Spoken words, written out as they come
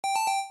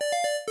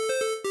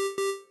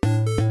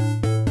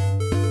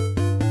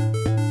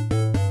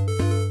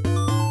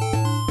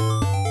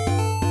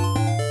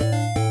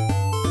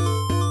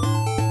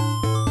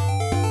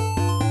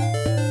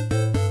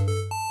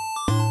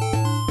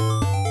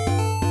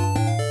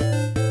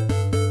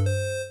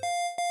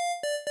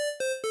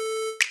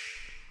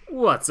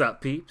What's up,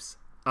 peeps?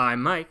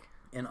 I'm Mike,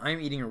 And I'm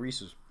eating a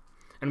Reese's.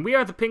 and we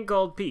are the Pink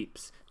Gold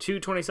Peeps, two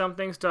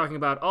 20-somethings talking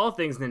about all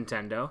things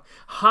Nintendo,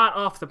 hot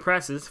off the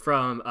presses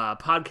from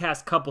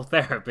podcast Couple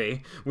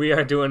Therapy. We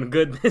are doing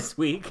good this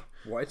week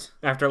What?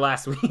 after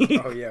last week.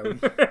 Oh, yeah.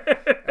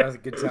 That was a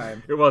good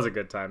time. It was a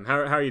good time. How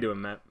are you doing,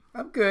 Matt?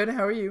 I'm good.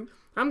 How are you?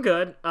 I'm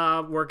good.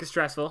 Work is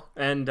stressful,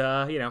 and,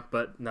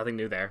 but nothing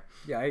new there.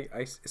 Yeah,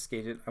 I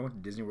skated. I went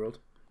to Disney World.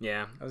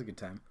 Yeah. That was a good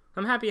time.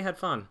 I'm happy you had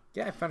fun.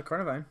 Yeah, I found a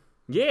Carnivine.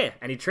 Yeah,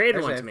 and he traded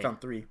Actually, one to I me.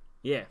 found 3.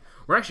 Yeah,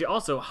 we're actually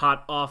also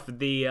hot off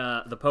the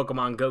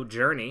Pokemon Go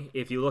journey.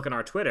 If you look on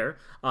our Twitter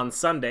on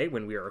Sunday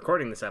when we were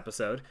recording this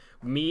episode,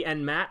 me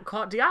and Matt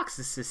caught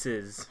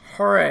Deoxyses.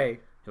 Hooray!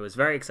 It was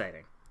very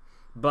exciting.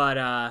 But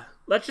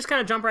let's just kind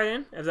of jump right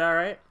in. Is that all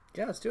right?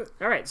 Yeah, let's do it.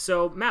 All right.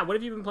 So Matt, what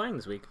have you been playing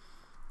this week?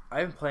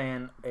 I've been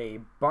playing a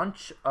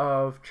bunch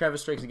of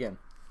Travis Strikes Again.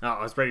 Oh,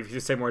 I was ready for you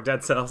to say more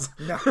Dead Cells.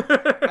 No,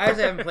 I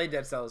actually haven't played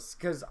Dead Cells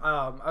because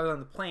I was on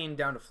the plane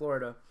down to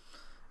Florida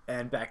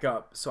and back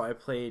up. So I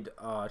played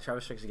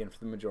Travis Strikes Again for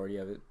the majority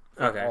of it,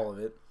 Okay. all of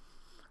it.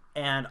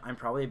 And I'm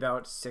probably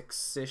about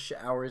 6-ish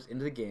hours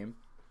into the game.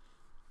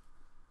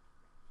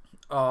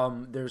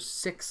 There's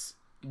 6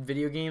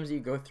 video games that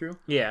you go through.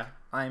 Yeah.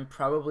 I'm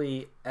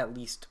probably at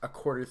least a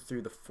quarter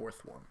through the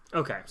 4th one.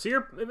 Okay. So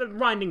you're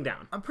winding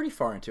down. I'm pretty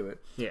far into it.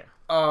 Yeah.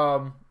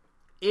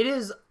 It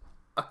is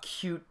a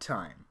cute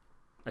time.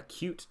 A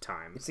cute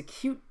time. It's a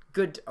cute,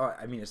 good.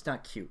 I mean, it's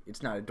not cute.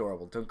 It's not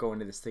adorable. Don't go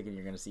into this thinking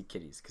you're gonna see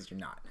kitties because you're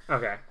not.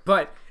 Okay.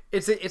 But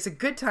it's a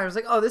good time. It's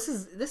like, oh, this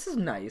is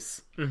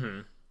nice.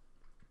 Mm-hmm.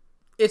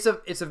 It's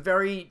a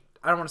very,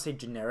 I don't want to say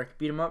generic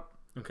beat 'em up,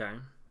 Okay.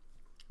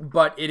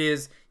 but it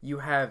is. You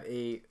have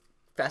a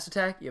fast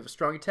attack, you have a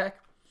strong attack,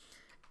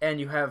 and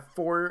you have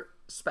 4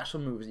 special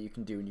moves that you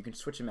can do, and you can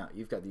switch them out.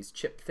 You've got these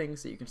chip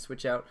things that you can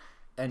switch out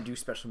and do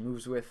special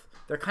moves with.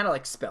 They're kind of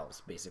like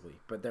spells, basically,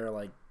 but they're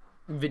like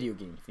video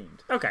game themed.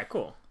 Okay.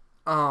 Cool.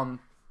 And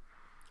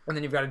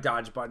then you've got a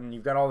dodge button.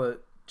 You've got all the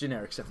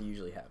generic stuff that you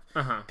usually have.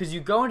 Uh-huh. Because you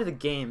go into the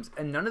games,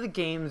 and none of the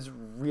games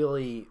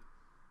really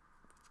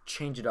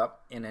change it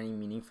up in any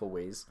meaningful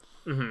ways.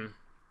 Mm-hmm.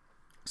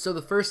 So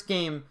the first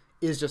game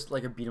is just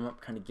like a beat 'em up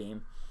kind of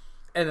game.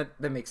 And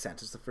that makes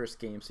sense. It's the first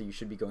game, so you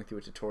should be going through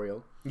a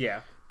tutorial.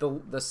 Yeah.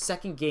 The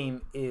second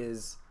game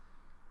is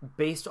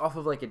based off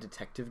of like a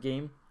detective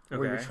game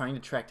where you're Okay. trying to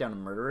track down a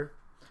murderer.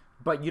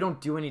 But you don't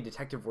do any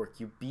detective work.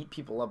 You beat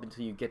people up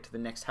until you get to the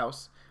next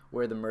house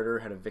where the murderer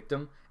had a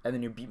victim, and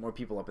then you beat more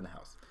people up in the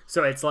house.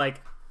 So it's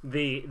like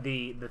the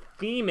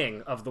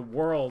theming of the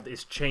world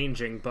is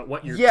changing, but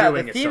what you're Yeah,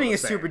 doing the is still theming the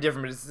is same. super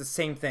different, but it's the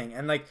same thing.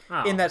 And like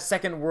Oh. in that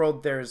second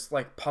world, there's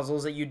like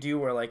puzzles that you do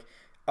where like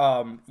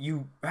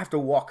you have to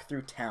walk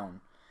through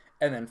town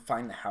and then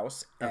find the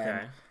house. And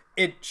Okay.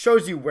 it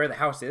shows you where the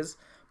house is,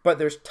 but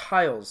there's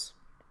tiles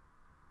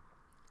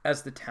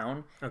as the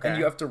town, Okay. and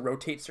you have to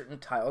rotate certain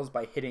tiles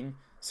by hitting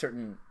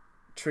certain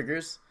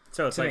triggers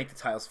So it's to like make the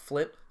tiles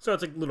flip. so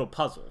it's like little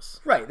puzzles.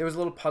 Right, there was a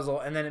little puzzle,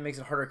 and then it makes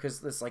it harder because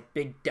this like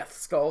big death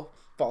skull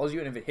follows you,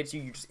 and if it hits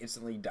you, you just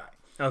instantly die.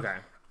 Okay.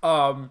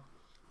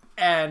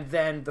 And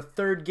then the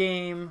third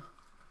game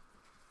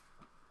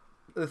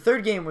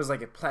was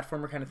like a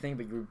platformer kind of thing,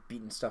 but you were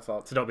beating stuff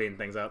up. Still beating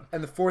things up.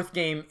 And the 4th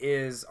game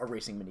is a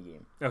racing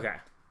minigame. Okay.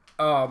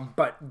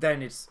 But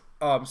then it's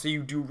so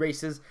you do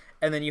races,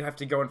 and then you have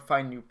to go and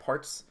find new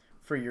parts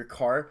for your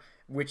car,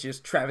 which is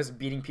Travis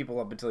beating people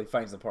up until he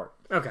finds the part.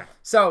 Okay.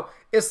 So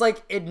it's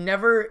like it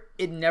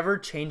never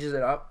changes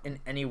it up in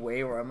any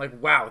way where I'm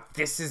like, wow,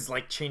 this is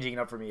like changing it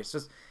up for me.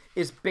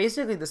 It's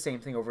basically the same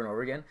thing over and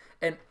over again,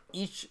 and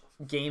each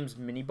game's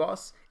mini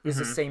boss is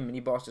the same mini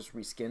boss, just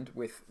reskinned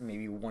with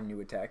maybe one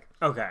new attack,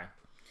 Okay.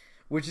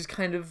 which is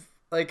kind of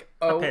like,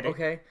 oh, pity.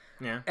 okay.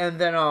 Yeah. And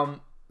then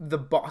the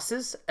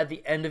bosses at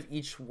the end of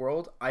each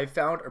world I've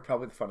found are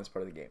probably the funnest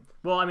part of the game.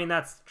 Well, I mean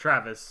that's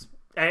Travis.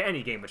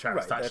 Any game with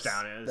Travis Right,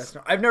 Touchdown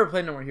I've never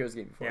played No More Heroes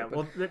game before. Yeah.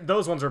 but Well,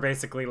 those ones are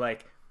basically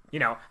like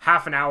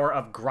half an hour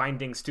of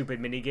grinding stupid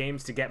mini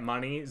games to get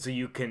money, so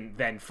you can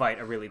then fight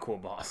a really cool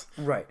boss.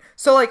 right.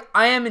 So like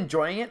I am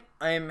enjoying it.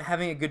 I am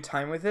having a good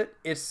time with it.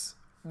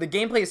 The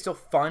gameplay is still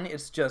fun.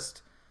 It's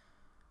just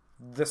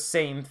the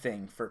same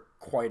thing for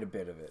quite a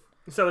bit of it.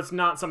 So it's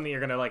not something you're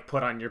gonna like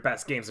put on your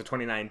best games of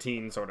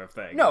 2019 sort of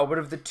thing. No, but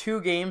of the 2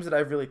 games that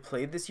I've really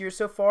played this year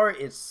so far,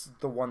 it's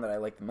the one that I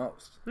like the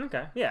most.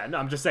 Okay. Yeah. No,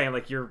 I'm just saying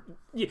like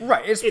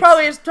Right. It's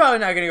probably not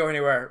going to go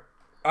anywhere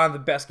on the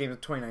best games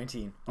of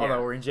 2019. Although Yeah.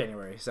 we're in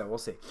January, so we'll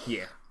see.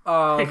 Yeah.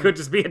 It could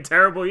just be a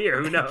terrible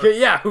year. Who knows?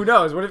 Yeah, who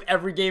knows? What if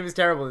every game is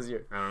terrible this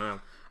year? I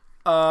don't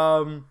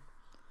know.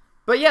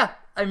 But yeah,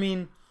 I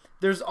mean,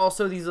 there's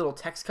also these little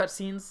text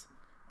cutscenes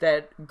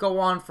that go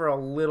on for a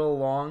little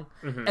long.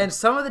 Mm-hmm. And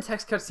some of the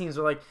text cutscenes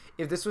are like,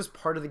 if this was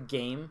part of the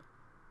game,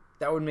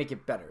 that would make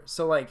it better.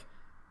 So like,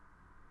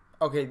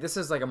 okay, this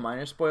is like a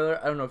minor spoiler.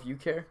 I don't know if you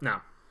care. No.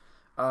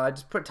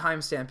 Just put a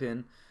timestamp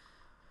in.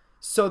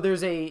 So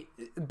there's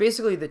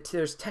basically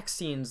there's text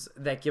scenes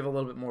that give a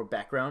little bit more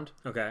background.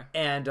 Okay.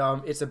 And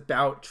it's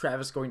about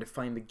Travis going to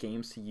find the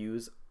games to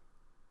use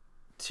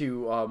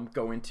to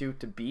go into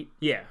to beat.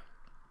 Yeah.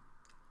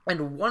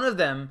 And one of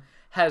them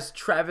has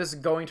Travis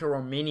going to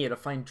Romania to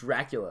find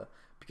Dracula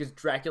because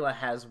Dracula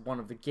has one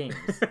of the games.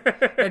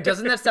 Now,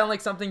 doesn't that sound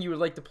like something you would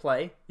like to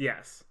play?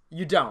 Yes.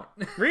 You don't.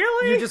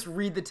 Really? You just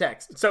read the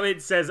text. So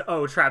it says,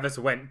 "Oh, Travis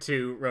went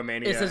to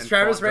Romania." It says and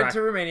Travis fought went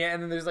to Romania,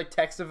 and then there's like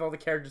text of all the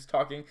characters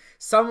talking.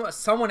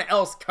 Someone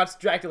else cuts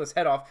Dracula's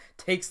head off,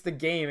 takes the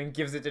game, and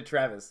gives it to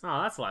Travis.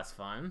 Oh, that's less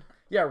fun.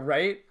 Yeah,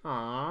 right?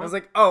 Aww. I was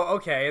like, oh,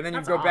 okay. And then you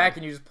That's go odd. back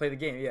and you just play the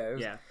game. Yeah.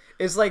 Yeah.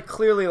 It's like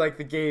clearly like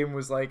the game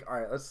was like, all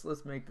right,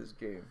 let's make this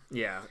game.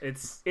 Yeah,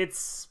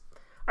 it's.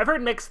 I've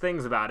heard mixed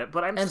things about it,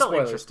 but I'm And still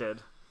spoilers.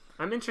 interested.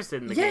 I'm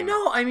interested in the Yeah, game.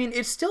 no, I mean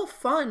it's still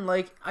fun.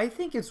 Like I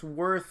think it's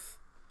worth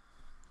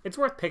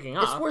picking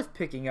up. it's worth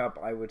picking up.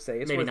 I would say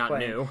it's Maybe worth not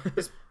playing. new.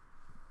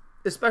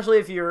 Especially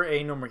if you're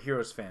a No More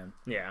Heroes fan.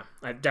 Yeah,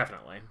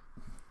 definitely.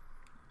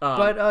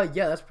 But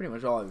yeah, that's pretty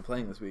much all I've been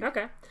playing this week.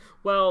 Okay.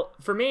 Well,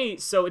 for me,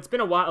 so it's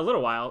been a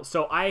little while.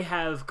 So I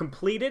have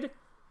completed,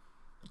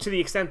 to the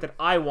extent that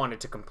I wanted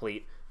to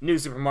complete, New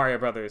Super Mario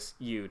Brothers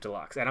U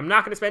Deluxe, and I'm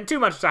not going to spend too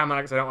much time on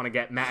it because I don't want to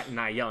get Matt and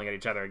I yelling at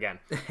each other again.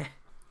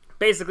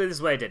 Basically, this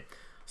is what I did.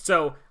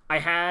 So I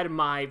had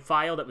my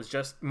file that was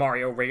just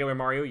regular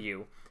Mario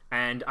U,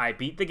 and I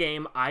beat the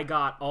game. I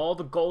got all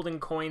the golden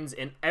coins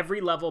in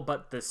every level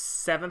but the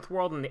 7th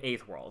world and the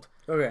 8th world.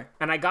 Okay.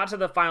 And I got to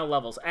the final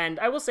levels, and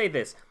I will say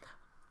this.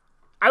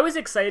 I was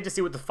excited to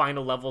see what the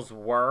final levels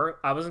were.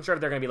 I wasn't sure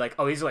if they're going to be like,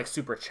 oh, these are like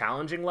super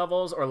challenging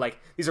levels, or like,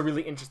 these are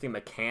really interesting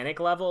mechanic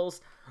levels.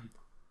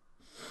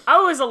 I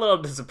was a little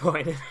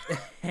disappointed.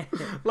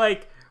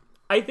 Like,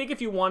 I think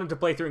if you wanted to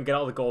play through and get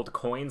all the gold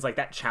coins, like,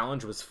 that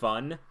challenge was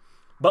fun.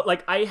 But,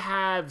 like, I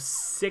have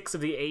 6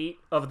 of the 8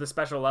 of the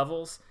special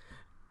levels,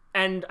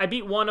 and I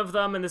beat one of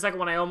them, and the second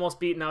one I almost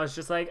beat, and I was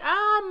just like,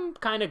 I'm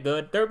kind of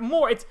good.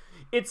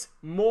 It's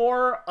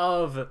more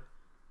of...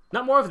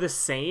 Not more of the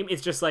same,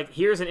 it's just like,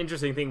 here's an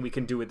interesting thing we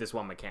can do with this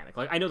one mechanic.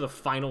 Like, I know the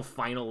final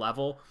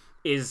level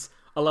is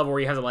a level where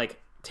you have to,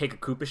 like, take a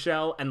Koopa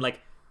shell and,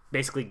 like,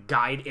 basically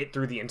guide it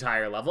through the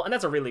entire level. And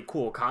that's a really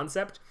cool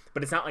concept,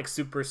 but it's not, like,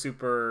 super,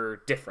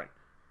 super different.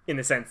 In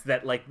the sense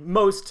that, like,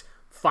 most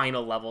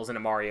final levels in a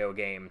Mario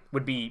game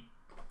would be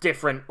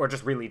different or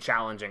just really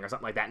challenging or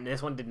something like that. And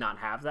this one did not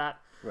have that.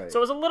 Right. So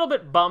I was a little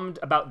bit bummed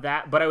about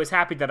that, but I was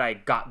happy that I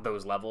got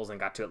those levels and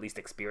got to at least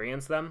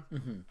experience them.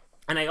 Mm-hmm.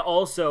 And I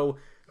also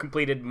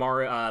completed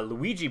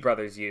Luigi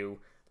Brothers U.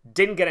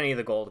 Didn't get any of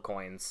the gold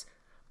coins.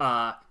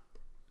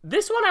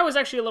 This one I was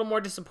actually a little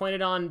more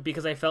disappointed on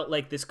because I felt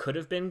like this could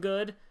have been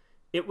good.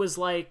 It was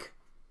like...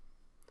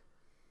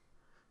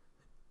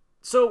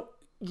 So,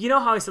 you know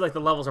how I said like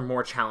the levels are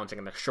more challenging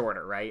and they're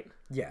shorter, right?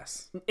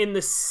 Yes. In the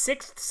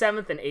 6th,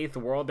 7th, and 8th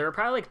world, there are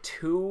probably like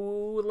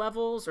 2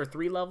 levels or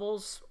 3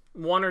 levels,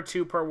 1 or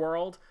 2 per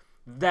world,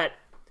 that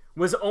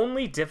was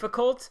only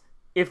difficult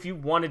if you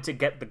wanted to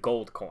get the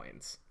gold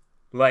coins.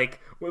 Like,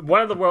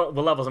 one of the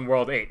levels in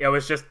World 8, it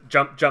was just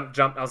jump, jump,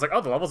 jump. I was like,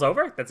 oh, the level's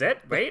over? That's it?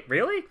 Wait,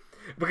 really?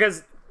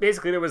 Because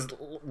basically there was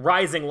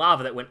rising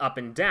lava that went up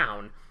and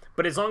down,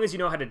 but as long as you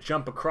know how to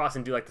jump across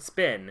and do, like, the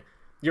spin,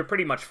 you're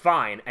pretty much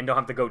fine and don't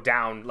have to go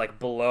down, like,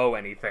 below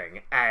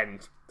anything.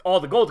 And all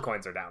the gold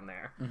coins are down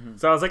there. Mm-hmm.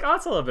 So I was like, oh,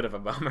 that's a little bit of a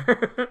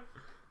bummer.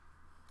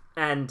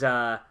 And,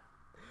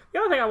 the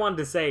other thing I wanted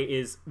to say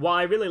is, while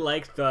I really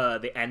liked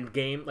the end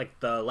game, like,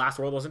 the last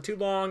world wasn't too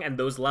long, and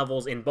those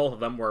levels in both of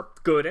them were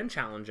good and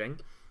challenging,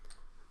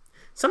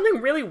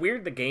 something really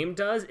weird the game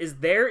does is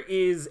there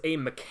is a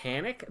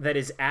mechanic that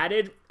is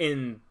added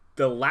in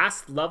the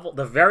last level,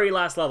 the very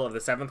last level of the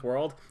 7th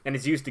world, and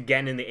is used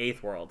again in the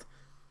 8th world.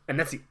 And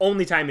that's the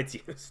only time it's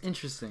used.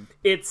 Interesting.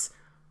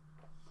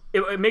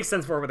 It makes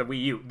sense for the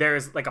Wii U.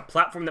 There's, like, a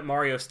platform that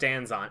Mario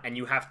stands on, and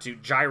you have to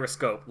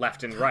gyroscope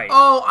left and right.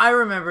 Oh, I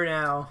remember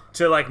now.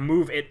 To, like,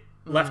 move it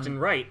left and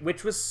right,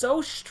 which was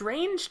so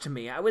strange to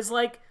me. I was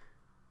like...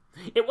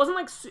 It wasn't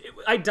like...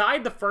 I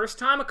died the first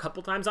time a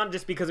couple times on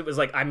just because it was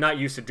like, I'm not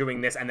used to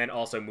doing this and then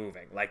also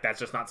moving. Like, that's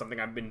just not something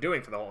I've been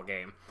doing for the whole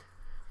game.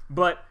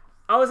 But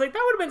I was like,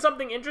 that would have been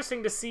something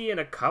interesting to see in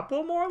a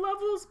couple more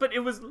levels, but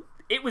it was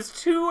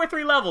 2 or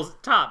 3 levels,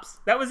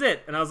 tops. That was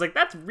it. And I was like,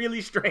 that's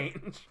really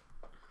strange.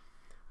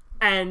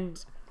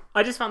 And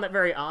I just found that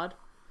very odd.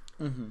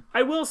 Mm-hmm.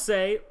 I will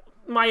say,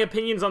 my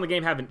opinions on the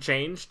game haven't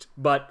changed,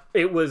 but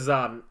it was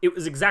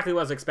exactly what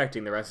I was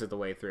expecting the rest of the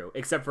way through,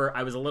 except for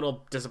I was a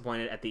little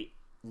disappointed at the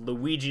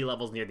Luigi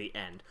levels near the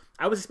end.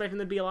 I was expecting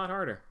them to be a lot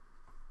harder.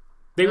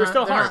 They were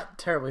still hard. Not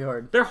terribly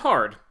hard. They're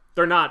hard.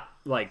 They're not,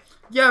 like...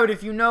 Yeah, but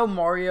if you know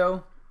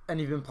Mario, and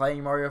you've been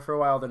playing Mario for a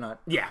while, they're not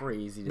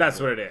crazy.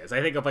 That's what it is.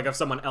 I think if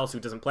someone else who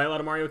doesn't play a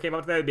lot of Mario came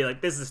up to that, they'd be like,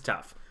 this is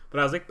tough. But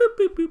I was like, boop,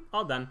 boop, boop,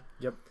 all done.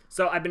 Yep.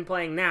 So I've been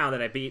playing, now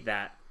that I beat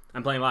that,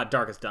 I'm playing a lot of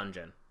Darkest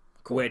Dungeon.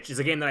 Cool. Which is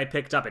a game that I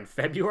picked up in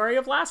February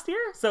of last year,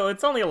 so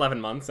it's only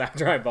 11 months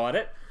after I bought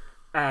it.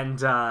 And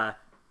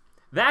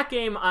that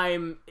game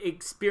I'm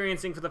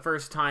experiencing for the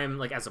first time,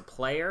 like, as a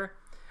player,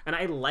 and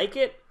I like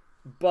it,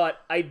 but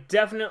I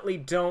definitely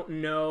don't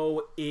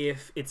know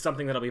if it's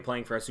something that I'll be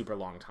playing for a super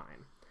long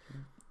time.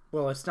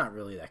 Well, it's not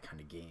really that kind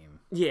of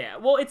game. Yeah,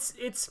 well,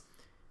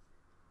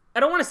 I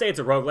don't want to say it's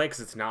a roguelike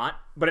because it's not,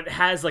 but it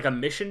has like a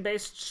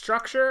mission-based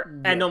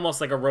structure and almost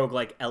like a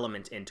roguelike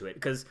element into it.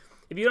 Because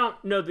if you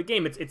don't know the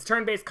game, it's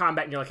turn-based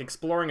combat and you're like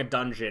exploring a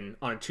dungeon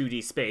on a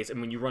 2D space,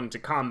 and when you run into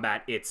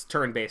combat, it's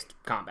turn-based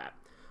combat.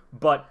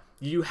 But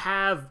you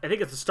have, I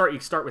think at the start,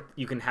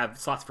 you can have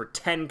slots for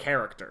 10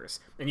 characters,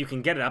 and you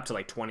can get it up to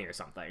like 20 or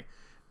something.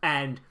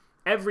 And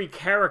every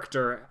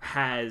character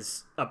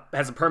has a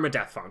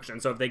permadeath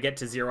function. So if they get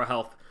to 0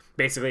 health,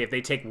 basically if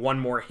they take one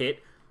more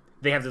hit,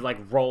 they have to like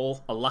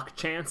roll a luck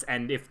chance,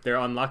 and if they're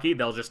unlucky,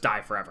 they'll just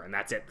die forever, and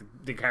that's it.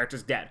 The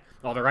character's dead.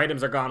 All their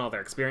items are gone, all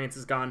their experience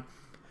is gone.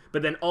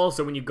 But then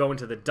also when you go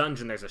into the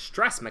dungeon, there's a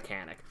stress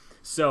mechanic.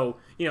 So,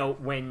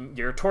 when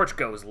your torch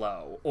goes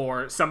low,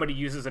 or somebody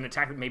uses an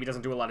attack that maybe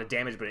doesn't do a lot of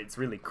damage, but it's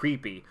really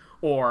creepy,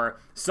 or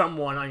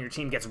someone on your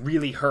team gets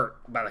really hurt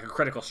by like a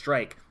critical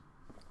strike,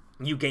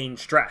 you gain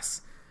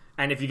stress.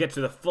 And if you get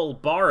to the full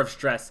bar of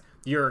stress,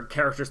 your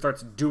character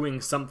starts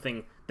doing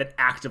something that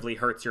actively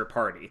hurts your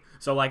party.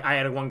 So like I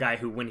had one guy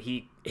who, when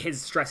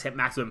his stress hit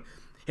maximum,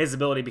 his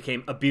ability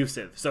became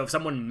abusive. So if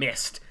someone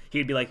missed,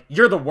 he'd be like,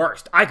 "You're the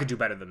worst. I could do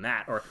better than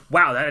that." Or,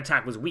 "Wow, that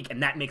attack was weak,"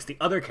 and that makes the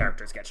other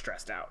characters get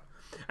stressed out.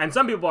 And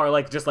some people are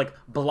like just like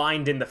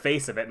blind in the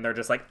face of it, and they're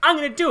just like, "I'm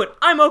gonna do it.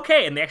 I'm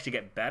okay," and they actually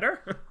get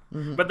better.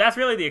 But that's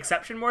really the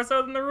exception more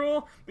so than the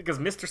rule, because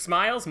Mr.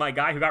 Smiles, my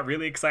guy who got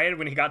really excited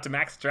when he got to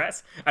max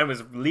stress and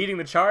was leading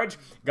the charge,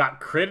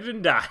 got critted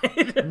and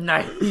died.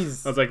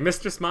 Nice. I was like,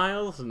 Mr.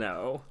 Smiles,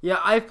 no. Yeah,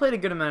 I've played a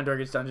good amount of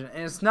Darkest Dungeon,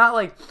 and it's not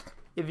like,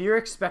 if you're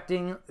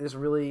expecting this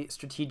really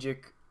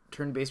strategic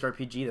turn-based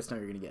RPG, that's not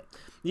what you're gonna get.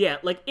 Yeah,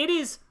 like it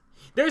is.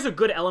 There's a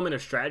good element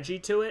of strategy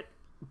to it,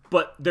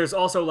 but there's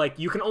also like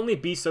you can only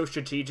be so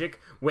strategic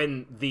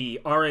when the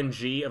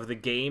RNG of the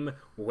game,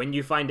 when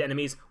you find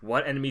enemies,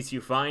 what enemies you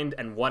find,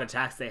 and what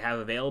attacks they have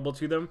available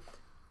to them,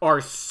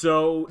 are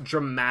so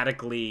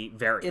dramatically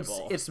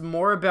variable. It's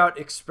more about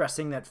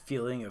expressing that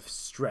feeling of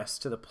stress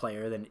to the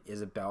player than it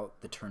is about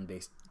the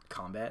turn-based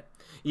combat.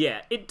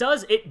 Yeah, it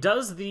does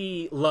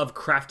the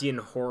Lovecraftian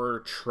horror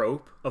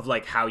trope of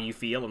like how you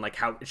feel and like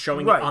how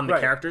showing it on the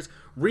characters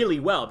really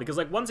well, because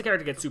like once a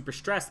character gets super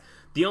stressed,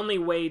 the only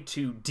way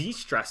to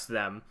de-stress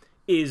them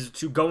is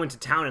to go into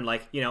town and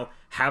like,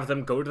 have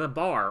them go to the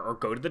bar or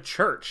go to the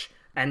church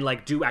and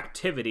like do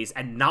activities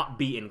and not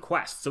be in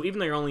quests. So even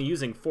though you're only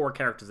using 4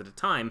 characters at a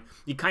time,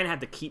 you kind of have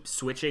to keep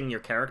switching your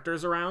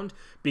characters around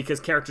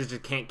because characters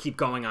just can't keep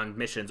going on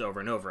missions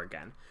over and over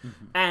again.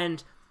 Mm-hmm.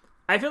 And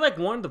I feel like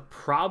one of the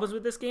problems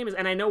with this game is,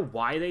 and I know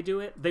why they do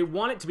it, they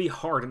want it to be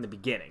hard in the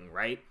beginning,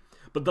 right?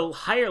 But the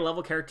higher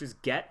level characters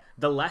get,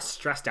 the less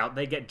stressed out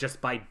they get just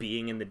by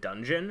being in the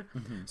dungeon.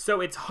 Mm-hmm. So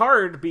it's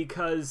hard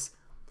because,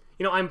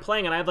 I'm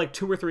playing and I have like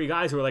 2 or 3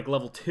 guys who are like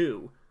level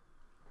 2,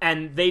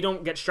 and they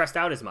don't get stressed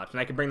out as much, and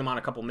I can bring them on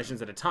a couple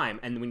missions at a time,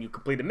 and when you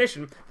complete a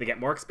mission, they get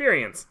more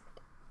experience.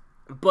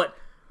 But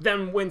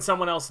then when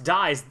someone else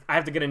dies, I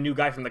have to get a new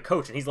guy from the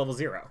coach, and he's level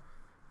 0.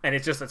 And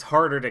it's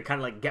harder to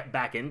kind of like get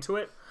back into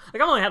it.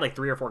 Like I've only had like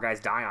 3 or 4 guys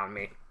die on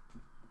me.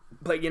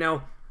 But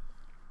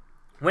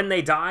when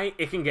they die,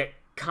 it can get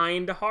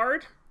kind of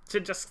hard to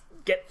just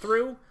get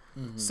through.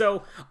 Mm-hmm.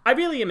 So I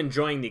really am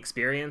enjoying the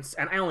experience,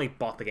 and I only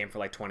bought the game for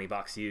like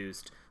 $20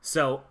 used.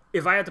 So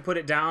if I have to put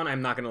it down,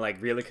 I'm not going to like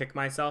really kick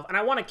myself. And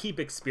I want to keep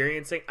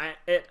experiencing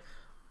it.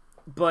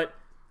 But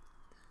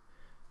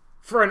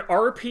for an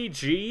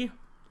RPG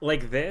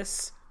like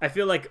this, I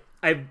feel like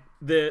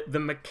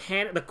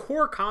the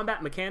core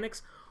combat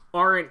mechanics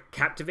aren't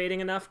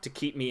captivating enough to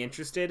keep me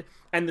interested,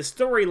 and the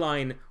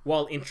storyline,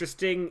 while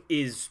interesting,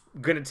 is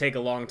gonna take a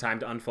long time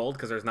to unfold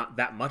because there's not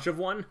that much of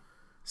one.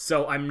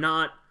 So I'm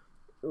not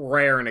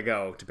raring to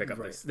go to pick up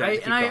this.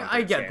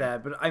 I get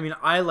that, but I mean,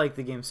 I like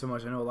the game so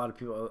much. I know a lot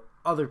of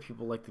other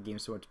people like the game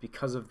so much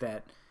because of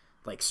that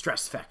like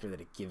stress factor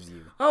that it gives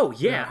you. Oh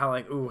yeah, how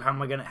like, ooh, how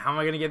am I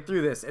gonna get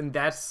through this? And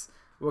that's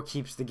what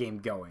keeps the game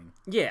going.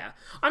 Yeah.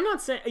 I'm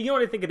not saying... You know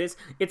what I think it is?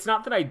 It's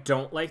not that I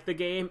don't like the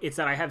game. It's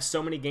that I have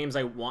so many games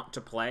I want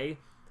to play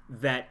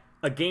that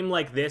a game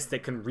like this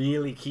that can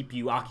really keep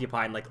you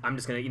occupied, and like, I'm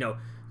just going to,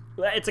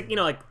 it's like,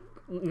 like,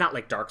 not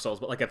like Dark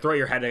Souls, but like a throw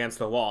your head against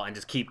the wall and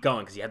just keep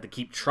going because you have to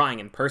keep trying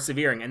and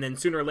persevering, and then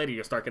sooner or later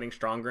you'll start getting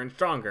stronger and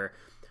stronger.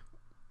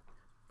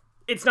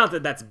 It's not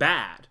that that's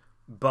bad,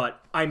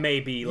 but I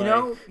may be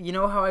like... You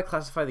know how I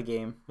classify the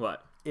game?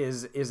 What?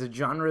 Is a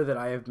genre that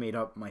I have made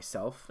up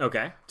myself.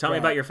 Okay. Tell me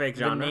about your fake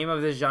genre. The name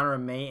of this genre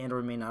may and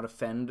or may not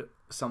offend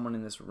someone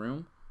in this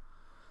room.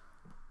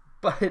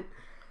 But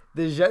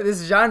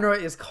this genre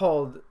is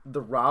called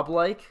the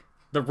roguelike.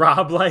 The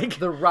roguelike?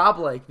 The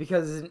roguelike,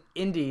 because it's an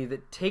indie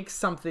that takes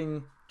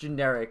something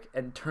generic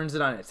and turns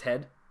it on its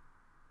head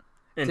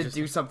to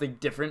do something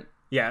different.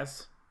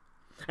 Yes.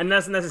 And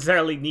doesn't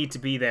necessarily need to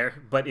be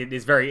there, but it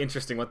is very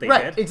interesting what they did.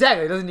 Right,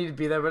 exactly. It doesn't need to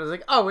be there, but it's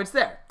like, oh, it's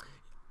there.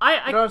 You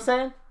know what I'm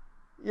saying?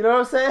 You know what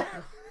I'm saying?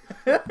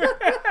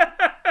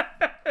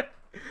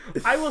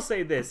 I will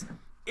say this.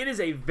 It is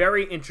a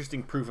very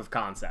interesting proof of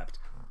concept.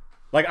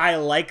 Like, I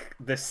like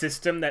the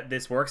system that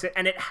this works in,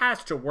 and it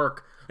has to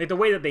work. like the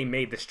way that they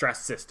made the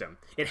stress system,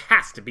 it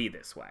has to be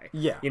this way.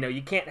 Yeah. You know,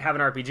 you can't have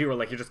an RPG where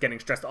like you're just getting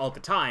stressed all the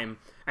time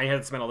and you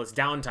have to spend all this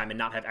downtime and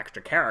not have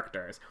extra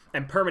characters.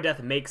 And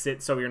permadeath makes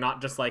it so you're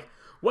not just like,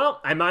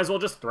 well, I might as well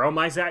just throw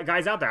my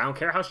guys out there. I don't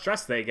care how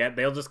stressed they get.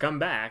 They'll just come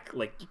back.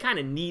 Like, you kind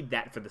of need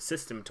that for the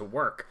system to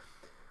work.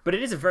 But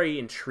it is a very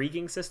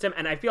intriguing system,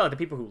 and I feel like the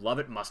people who love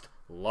it must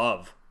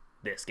love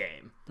this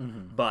game.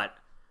 But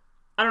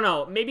I don't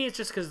know. Maybe it's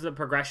just because the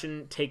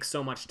progression takes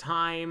so much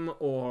time,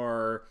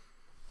 or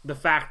the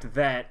fact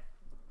that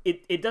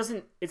it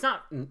doesn't. It's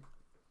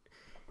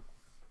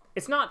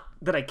not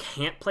that I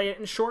can't play it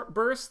in short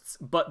bursts,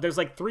 but there's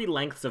like 3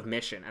 lengths of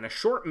mission, and a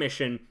short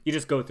mission you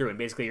just go through, and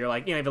basically you're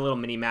like, you have a little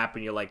mini map,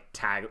 and you're like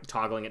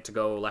toggling it to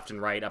go left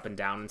and right, up and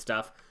down and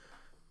stuff,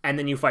 and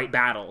then you fight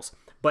battles.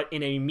 But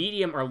in a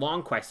medium or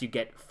long quest, you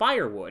get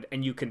firewood,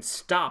 and you can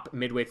stop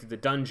midway through the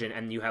dungeon,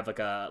 and you have like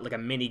a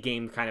mini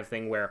game kind of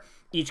thing where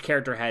each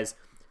character has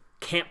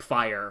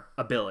campfire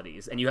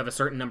abilities, and you have a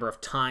certain number of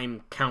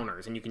time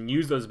counters, and you can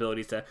use those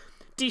abilities to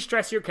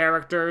de-stress your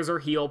characters or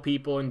heal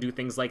people and do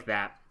things like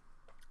that.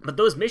 But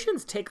those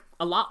missions take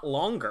a lot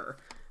longer,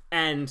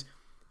 and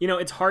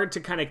it's hard to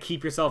kind of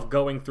keep yourself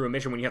going through a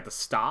mission when you have to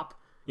stop.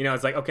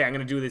 It's like, okay, I'm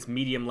going to do this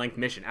medium length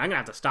mission. I'm going to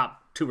have to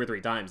stop 2 or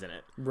 3 times in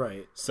it.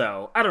 Right.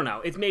 So, I don't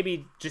know. It's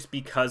maybe just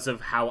because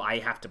of how I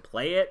have to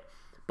play it,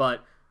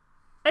 but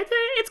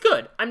it's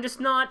good. I'm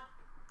just not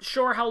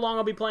sure how long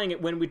I'll be playing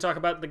it when we talk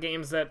about the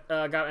games that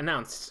got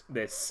announced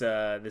this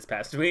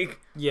past week.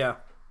 Yeah.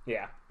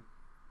 Yeah.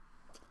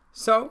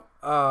 So,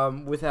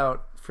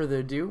 without further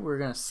ado, we're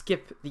going to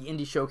skip the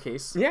indie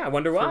showcase. Yeah, I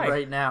wonder why. For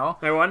right now.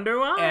 I wonder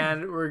why.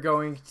 And we're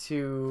going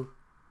to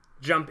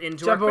jump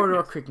over to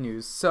our quick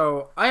news.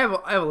 So I have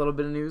a little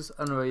bit of news.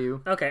 I don't know about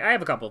you. Okay, I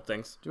have a couple of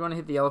things. Do you want to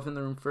hit the elephant in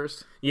the room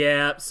first?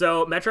 Yeah.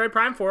 So Metroid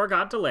Prime 4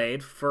 got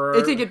delayed for.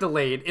 It didn't get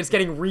delayed. It's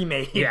getting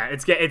remade. Yeah,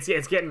 it's getting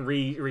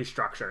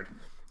restructured.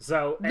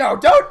 So no,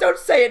 don't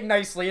say it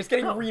nicely. It's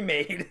getting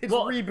remade. It's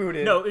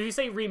rebooted. No, if you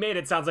say remade,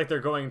 it sounds like they're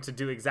going to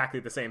do exactly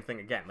the same thing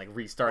again, like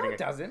restarting. No, it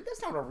doesn't.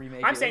 That's not what a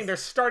remake. I'm saying they're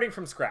starting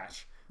from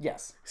scratch.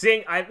 Yes.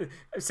 Saying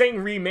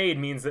remade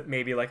means that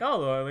maybe like,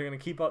 oh, they're gonna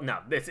keep up. No,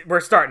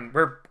 we're starting.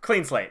 We're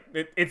clean slate.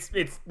 This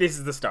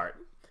is the start.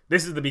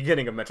 This is the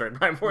beginning of Metroid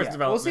Prime 4's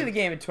development. We'll see the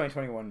game in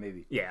 2021,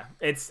 maybe. Yeah,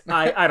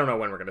 I don't know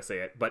when we're gonna see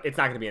it, but it's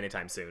not gonna be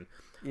anytime soon.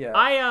 Yeah.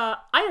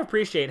 I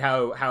appreciate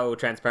how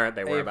transparent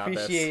they were about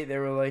this. They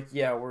were like,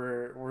 yeah,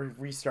 we're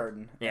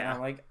restarting. Yeah. And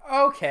I'm like,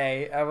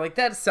 okay. I'm like,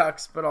 that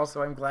sucks, but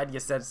also I'm glad you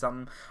said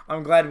something.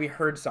 I'm glad we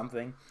heard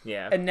something.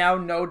 Yeah. And now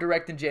no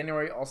direct in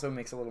January also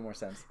makes a little more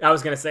sense. I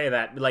was gonna say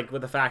that, like,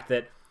 with the fact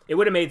that it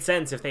would have made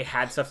sense if they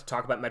had stuff to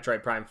talk about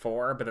Metroid Prime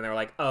 4, but then they were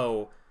like,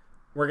 oh,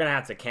 we're gonna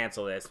have to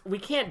cancel this. We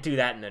can't do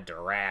that in a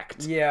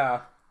direct.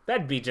 Yeah.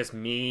 That'd be just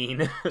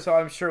mean. So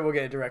I'm sure we'll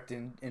get a direct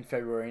in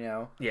February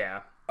now.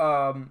 Yeah.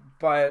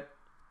 But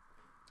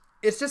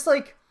it's just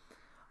like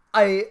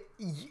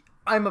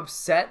I'm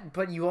upset,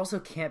 but you also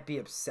can't be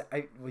upset.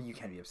 You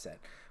can be upset,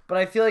 but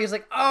I feel like it's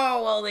like,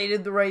 oh well, they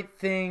did the right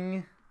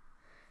thing,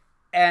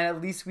 and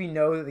at least we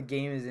know that the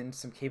game is in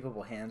some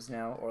capable hands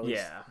now, or at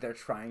least they're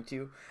trying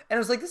to. And it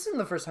was like, this isn't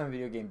the first time a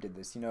video game did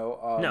this,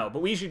 No,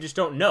 but we usually just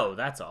don't know.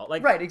 That's all.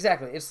 Like, right,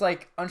 exactly. It's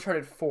like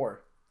Uncharted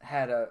 4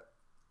 had a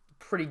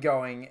pretty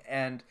going,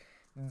 and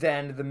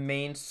then the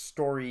main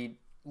story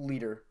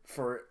leader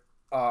for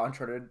the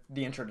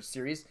Uncharted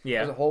series,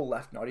 as a whole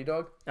left Naughty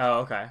Dog.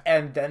 Oh, okay.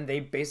 And then they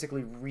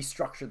basically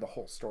restructured the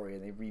whole story,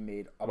 and they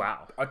remade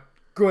a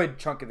good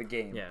chunk of the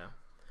game. Yeah.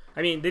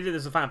 I mean, they did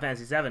this with Final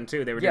Fantasy VII,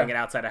 too. They were doing it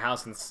outside a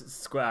house, and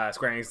Square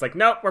Enix like,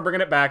 nope, we're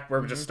bringing it back.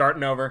 We're just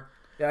starting over.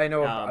 Yeah, I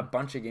know a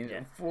bunch of games.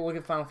 Yeah. We'll look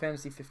at Final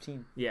Fantasy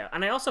 15. Yeah,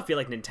 and I also feel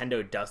like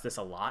Nintendo does this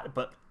a lot,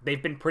 but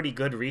they've been pretty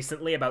good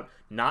recently about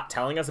not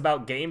telling us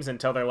about games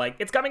until they're like,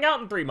 it's coming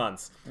out in 3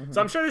 months. Mm-hmm. So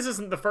I'm sure this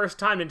isn't the first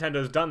time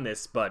Nintendo's done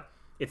this, but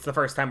it's the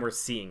first time we're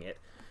seeing it.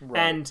 Right.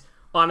 And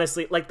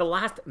honestly, like, the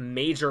last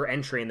major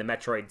entry in the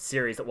Metroid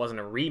series that wasn't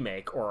a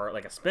remake or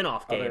like a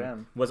spin-off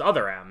game was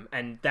Other M,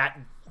 and that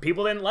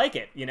people didn't like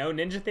it.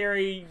 Ninja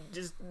Theory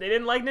they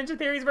didn't like Ninja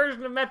Theory's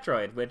version of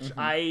Metroid, which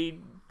I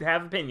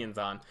have opinions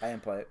on. I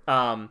didn't play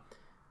it.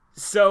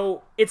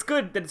 So it's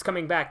good that it's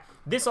coming back.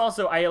 This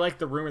also, I like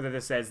the rumor that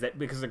this says that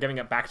because they're giving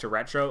it back to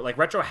Retro, like,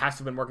 Retro has to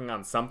have been working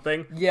on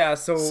something. Yeah,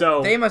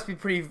 so they must be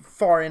pretty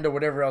far into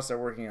whatever else they're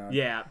working on.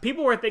 Yeah,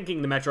 people were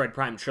thinking the Metroid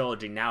Prime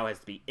trilogy now has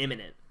to be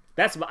imminent.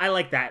 I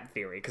like that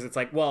theory, because it's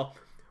like, well,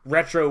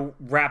 Retro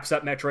wraps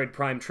up Metroid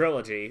Prime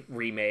trilogy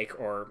remake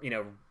or,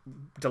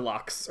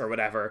 deluxe or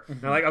whatever.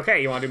 And they're like,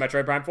 okay, you want to do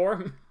Metroid Prime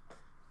 4?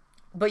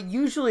 But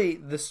usually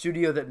the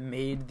studio that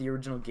made the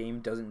original game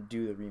doesn't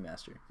do the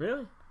remaster.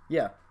 Really?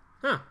 Yeah.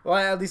 Huh. Well,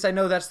 at least I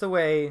know that's the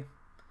way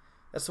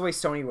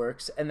Sony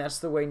works, and that's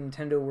the way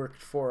Nintendo worked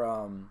for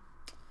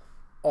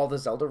all the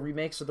Zelda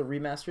remakes or the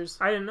remasters.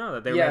 I didn't know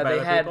that they were made by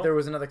other people. There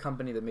was another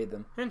company that made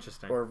them.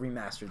 Interesting. Or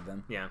remastered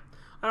them. Yeah.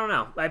 I don't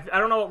know. I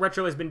don't know what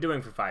Retro has been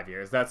doing for 5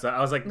 years. I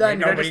was like,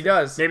 nobody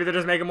does. Maybe they're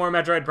just making more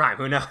Metroid Prime.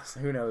 Who knows?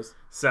 Who knows?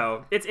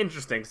 So it's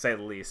interesting to say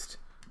the least.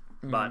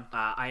 Mm-hmm. But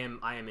I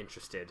am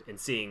interested in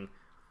seeing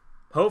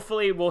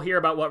hopefully we'll hear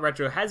about what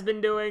Retro has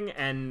been doing,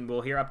 and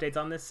we'll hear updates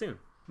on this soon.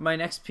 My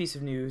next piece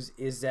of news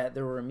is that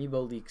there were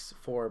amiibo leaks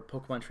for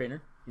Pokemon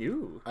Trainer,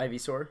 Ooh.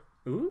 Ivysaur,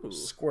 Ooh.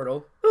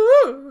 Squirtle,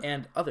 Ooh.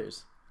 and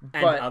others.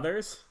 And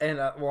others? And,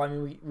 well, I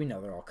mean, we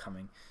know they're all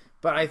coming.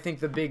 But I think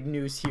the big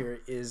news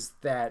here is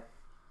that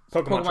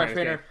Pokemon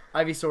Trainer,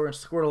 Ivysaur, and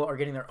Squirtle are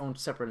getting their own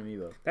separate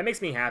amiibo. That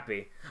makes me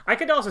happy. I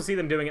could also see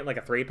them doing it like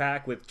a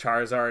 3-pack with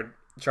Squirtle,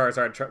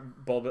 Ivysaur,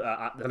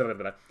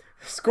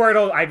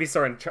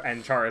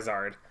 and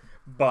Charizard.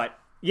 But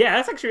yeah,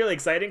 that's actually really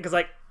exciting because,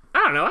 like, I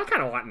don't know, I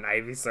kind of want an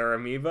Ivysaur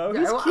amiibo.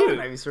 He's cute. I want an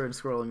Ivysaur and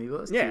Squirtle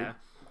amiibo. It's yeah. cute.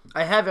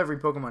 I have every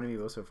Pokemon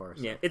amiibo so far.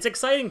 So. Yeah, it's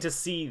exciting to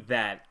see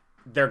that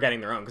they're getting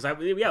their own because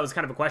it was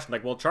kind of a question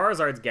like, well,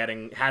 Charizard's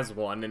has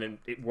one and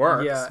it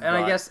works. Yeah,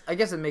 and but... I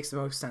guess it makes the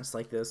most sense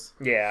like this.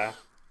 Yeah.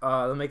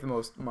 They'll make the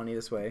most money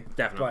this way.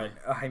 Definitely.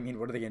 But, I mean,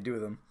 what are they going to do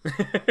with them?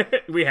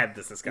 We had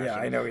this discussion. Yeah,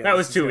 I know. That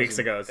was 2 weeks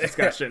ago's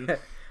discussion.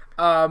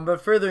 But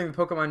furthering the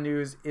Pokemon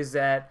news is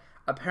that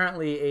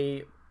apparently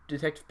a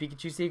Detective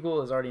Pikachu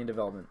sequel is already in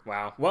development.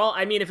 Wow. Well,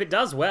 I mean, if it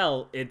does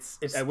well, it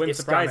wouldn't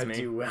surprise me.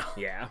 Do well.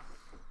 Yeah.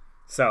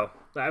 So,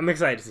 I'm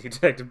excited to see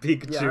Detective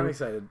Pikachu. Yeah, I'm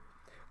excited.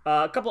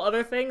 A couple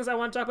other things I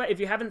want to talk about. If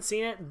you haven't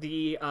seen it,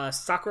 the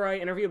Sakurai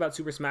interview about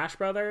Super Smash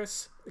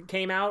Brothers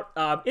came out.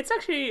 It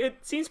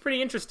seems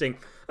pretty interesting.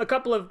 A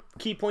couple of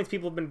key points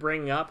people have been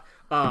bringing up.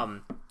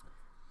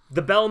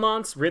 The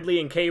Belmonts,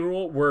 Ridley and K.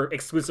 Rool were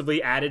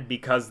exclusively added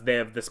because they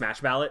have the Smash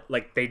ballot.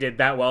 Like, they did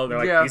that well.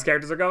 They're like, these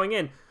characters are going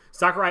in.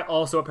 Sakurai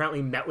also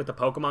apparently met with the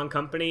Pokemon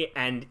Company,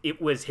 and it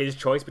was his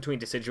choice between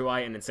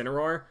Decidueye and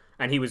Incineroar,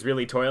 and he was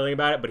really toiling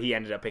about it, but he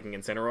ended up picking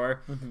Incineroar,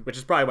 which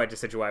is probably why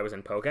Decidueye was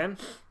in Pokken.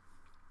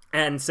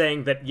 And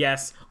saying that,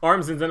 yes,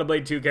 ARMS and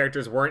Xenoblade 2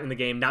 characters weren't in the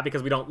game, not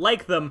because we don't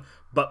like them,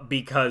 but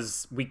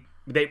because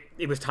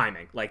it was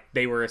timing. Like,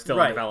 they were still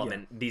in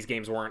development. Yeah. These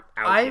games weren't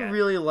out yet. I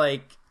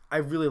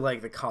really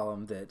like the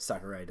column that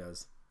Sakurai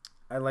does.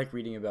 I like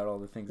reading about all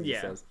the things that he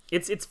says.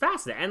 It's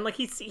fascinating. And, like,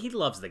 he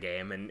loves the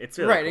game, and it's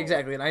really right, cool.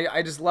 Exactly. And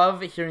I just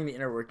love hearing the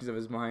inner workings of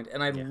his mind,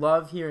 and I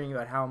love hearing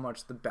about how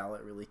much the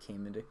ballot really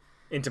came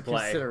into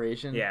play.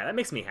 Consideration. Yeah, that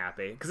makes me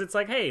happy. Because it's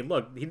like, hey,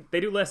 look, they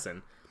do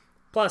listen.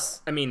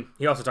 Plus, I mean,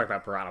 he also talked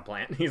about Piranha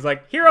Plant. He's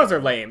like, heroes are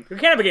lame. We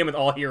can't have a game with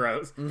all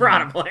heroes.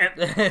 Piranha Plant.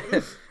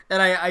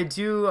 And I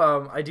do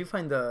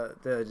find the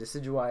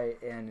Decidueye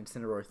and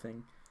Incineroar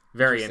thing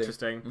very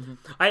interesting. Mm-hmm.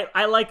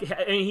 I like,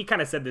 and he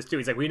kind of said this too.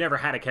 He's like, we never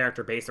had a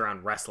character based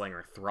around wrestling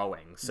or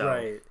throwing,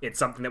 so it's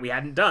something that we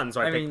hadn't done.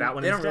 So I think that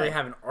one. They don't really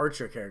have an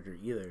Archer character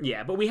either.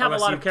 Yeah, but we have a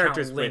lot of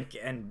characters count Link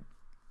and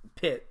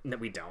Pit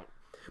that we don't.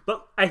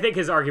 But I think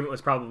his argument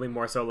was probably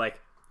more so like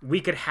we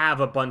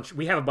have a bunch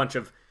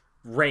of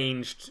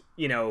ranged,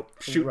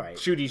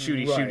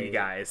 shooty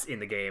guys in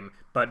the game,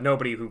 but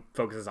nobody who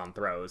focuses on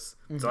throws.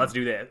 Mm-hmm. So let's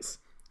do this.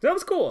 So that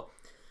was cool.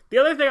 The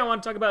other thing I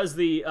want to talk about is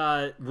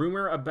the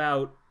rumor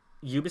about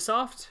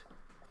Ubisoft.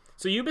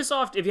 So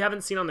Ubisoft, if you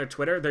haven't seen on their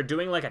Twitter, they're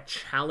doing like a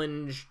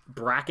challenge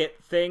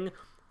bracket thing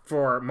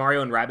for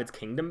Mario and Rabbids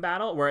Kingdom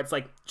Battle, where it's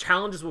like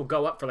challenges will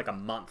go up for like a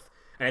month.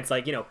 And it's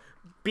like,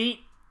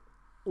 beat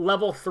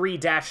level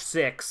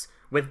 3-6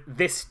 with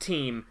this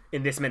team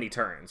in this many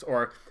turns,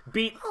 or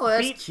beat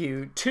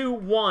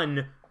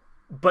 2-1,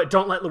 but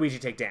don't let Luigi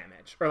take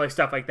damage, or like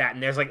stuff like that.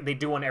 And there's like they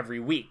do one every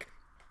week.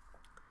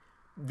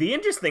 The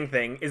interesting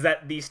thing is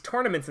that these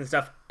tournaments and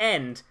stuff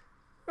end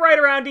right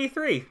around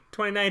E3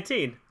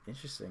 2019.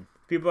 Interesting.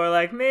 People are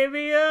like,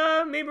 maybe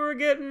we're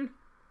getting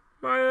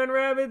Mario and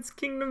Rabbids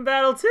Kingdom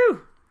Battle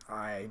 2.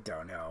 I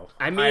don't know.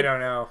 I don't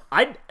know.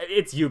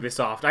 It's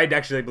Ubisoft. I'd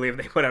actually believe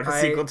they put out a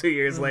sequel 2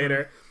 years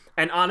later.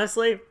 And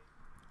honestly,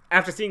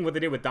 after seeing what they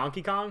did with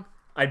Donkey Kong,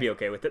 I'd be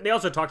okay with it. They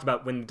also talked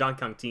about when the Donkey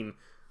Kong team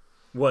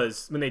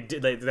was, when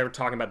they were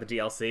talking about the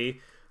DLC,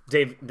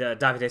 Davide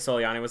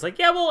Soliani was like,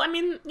 yeah, well, I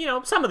mean,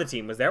 some of the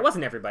team was there. It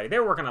wasn't everybody. They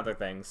were working on other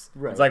things.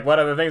 Right. It's like, what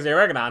other things are you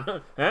working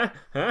on? Huh?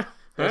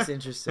 That's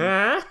interesting.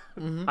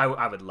 Mm-hmm.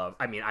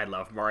 I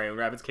love Mario and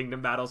Rabbids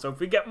Kingdom Battle, so if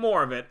we get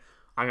more of it,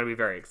 I'm going to be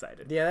very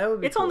excited. Yeah, that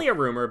would be It's only a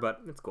rumor,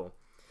 but it's cool.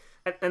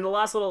 And the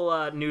last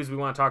little news we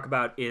want to talk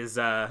about is,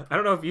 I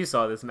don't know if you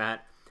saw this,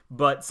 Matt,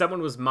 but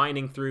someone was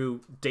mining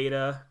through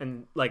data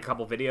and like a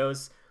couple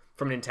videos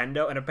from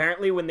Nintendo, and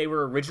apparently when they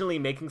were originally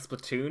making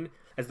Splatoon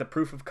as the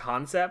proof of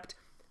concept,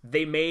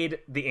 they made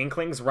the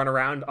Inklings run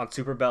around on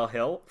Super Bell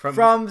Hill from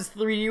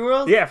 3D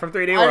World? Yeah, from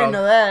 3D World. I didn't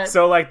know that.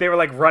 So like they were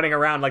like running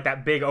around like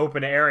that big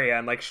open area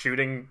and like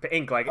shooting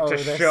ink to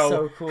show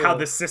so cool. how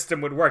the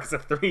system would work. It's a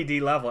 3D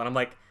level, and I'm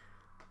like,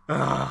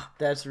 ugh.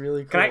 That's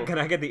really cool. Can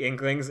I get the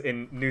Inklings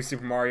in New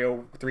Super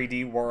Mario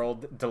 3D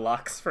World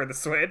Deluxe for the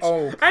Switch?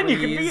 Oh, please. And you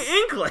can be an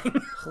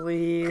Inkling.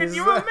 Please. Can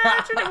you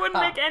imagine? It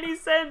wouldn't make any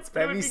sense,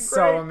 but That'd it would be be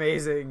so great.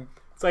 amazing.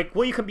 It's like,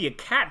 well, you can be a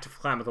cat to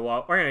climb up the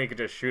wall, or you could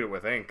just shoot it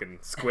with ink and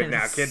squid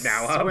now, kid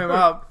now up. Swim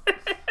up.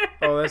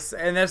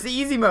 That's the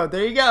easy mode.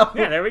 There you go.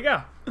 Yeah, there we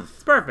go.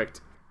 It's perfect.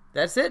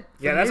 That's it.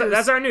 Yeah,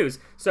 that's our news.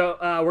 So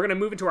we're going to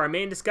move into our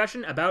main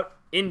discussion about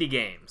indie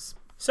games.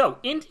 So,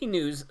 indie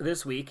news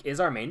this week is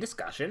our main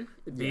discussion,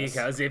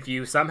 because if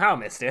you somehow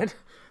missed it,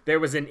 there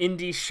was an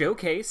indie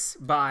showcase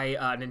by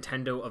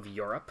Nintendo of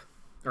Europe,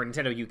 or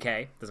Nintendo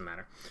UK, doesn't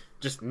matter.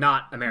 Just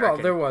not American.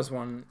 Well, there was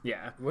one.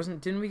 Yeah.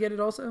 Didn't we get it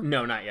also?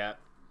 No, not yet.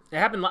 It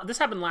happened. This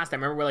happened last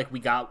time. Remember, we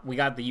got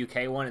the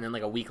UK one, and then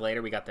like a week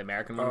later we got the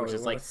American one, which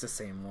is like it's the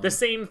same one. the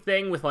same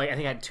thing with like I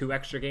think it had 2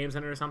 extra games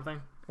in it or something.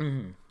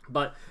 Mm-hmm.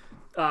 But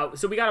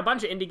so we got a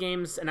bunch of indie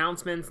games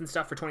announcements and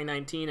stuff for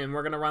 2019, and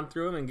we're gonna run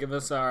through them and give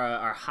us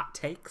our hot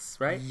takes,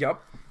 right?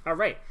 Yup. All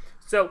right.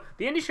 So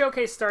the indie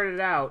showcase started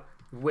out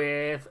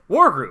with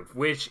Wargroove,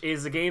 which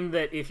is a game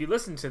that if you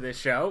listen to this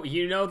show,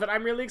 you know that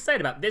I'm really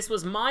excited about. This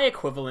was my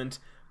equivalent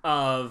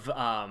of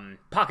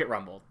Pocket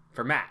Rumble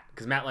for Matt,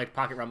 because Matt liked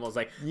Pocket Rumble. Is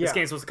like, this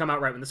game's supposed to come out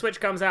right when the Switch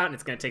comes out, and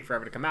it's going to take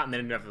forever to come out, and then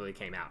it inevitably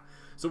came out.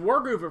 So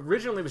Wargroove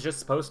originally was just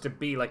supposed to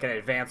be like an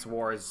Advance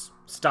Wars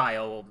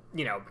style,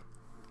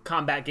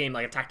 combat game,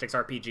 like a tactics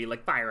RPG,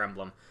 like Fire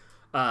Emblem.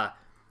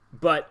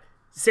 But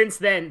since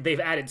then, they've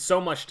added so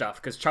much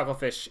stuff, because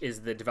Chucklefish is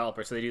the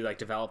developer, so they do like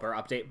developer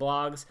update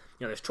blogs.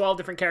 There's 12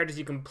 different characters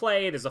you can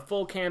play. There's a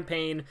full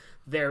campaign.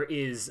 There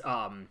is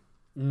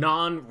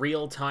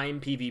non-real-time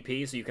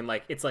PvP, so you can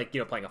it's like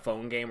playing a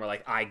phone game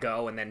where I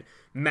go, and then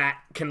Matt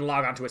can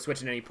log onto a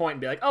Switch at any point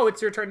and be like, oh,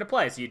 it's your turn to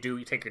play. So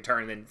you take your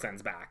turn and then it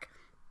sends back.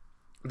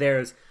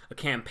 There's a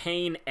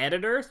campaign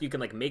editor, so you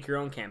can make your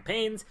own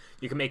campaigns,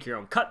 you can make your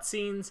own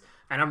cutscenes,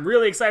 and I'm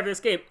really excited for this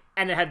game.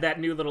 And it had that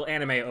new little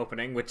anime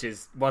opening, which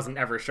wasn't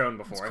ever shown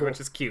before, cool. which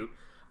is cute.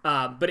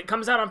 But it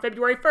comes out on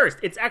February 1st.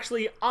 It's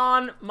actually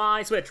on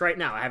my Switch right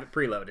now. I have it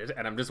preloaded,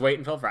 and I'm just waiting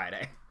until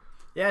Friday.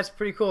 Yeah, it's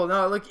pretty cool.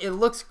 No, it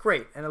looks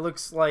great, and it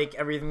looks like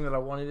everything that I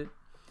wanted it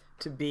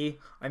to be.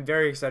 I'm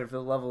very excited for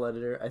the level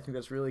editor. I think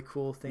that's a really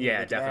cool thing.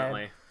 Yeah,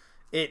 definitely.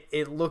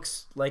 It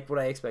looks like what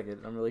I expected.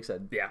 I'm really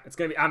excited. Yeah,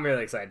 I'm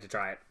really excited to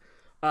try it.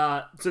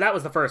 So that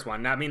was the first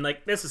one. I mean,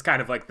 this is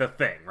kind of the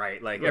thing,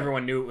 right?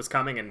 Everyone knew it was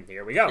coming, and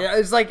here we go. Yeah,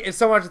 it's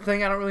so much a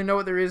thing. I don't really know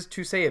what there is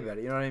to say about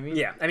it. You know what I mean?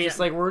 Yeah, I mean, it's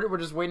just we're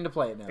just waiting to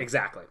play it now.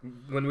 Exactly.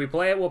 When we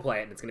play it, we'll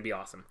play it, and it's gonna be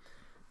awesome.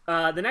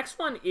 The next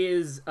one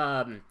is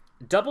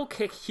Double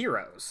Kick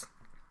Heroes.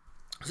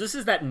 So this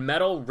is that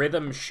metal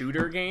rhythm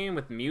shooter game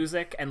with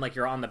music, and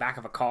you're on the back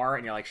of a car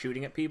and you're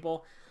shooting at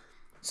people.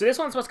 So this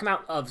one's supposed to come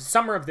out of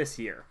summer of this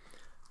year.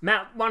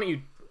 Matt, why don't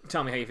you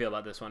tell me how you feel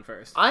about this one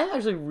first? I'm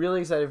actually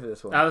really excited for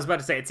this one. I was about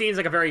to say, it seems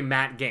like a very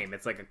Matt game.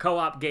 It's like a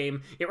co-op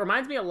game. It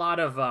reminds me a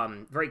lot of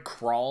very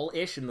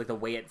Crawl-ish in the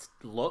way it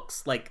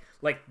looks, the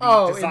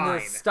design. In the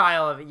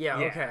style of it. Yeah,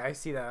 okay, I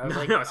see that. I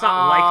was no, it's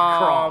not like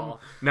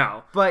Crawl.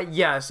 No. But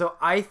yeah, so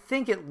I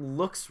think it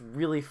looks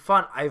really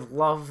fun. I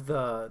love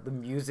the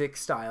music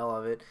style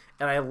of it,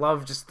 and I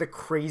love just the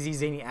crazy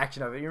zany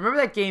action of it. You remember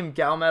that game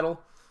Gal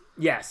Metal?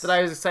 Yes. That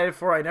I was excited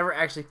for. I never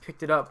actually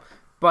picked it up.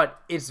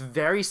 But it's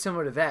very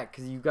similar to that,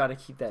 because you've got to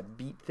keep that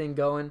beat thing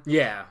going.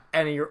 Yeah.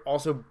 And you're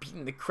also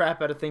beating the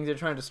crap out of things that are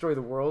trying to destroy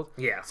the world.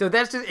 Yeah. So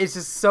it's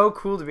just so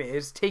cool to me.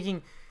 It's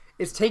taking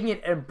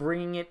it and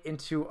bringing it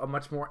into a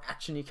much more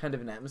action-y kind of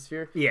an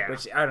atmosphere. Yeah.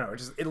 Which, I don't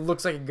know, it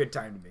looks like a good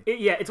time to me.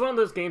 It's one of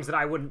those games that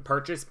I wouldn't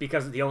purchase,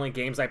 because the only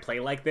games I play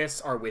like this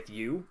are with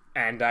you,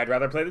 and I'd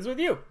rather play this with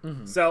you.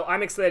 Mm-hmm. So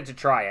I'm excited to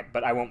try it,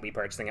 but I won't be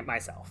purchasing it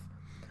myself.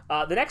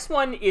 The next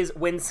one is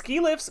When Ski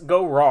Lifts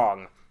Go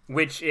Wrong,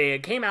 which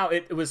came out.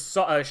 It was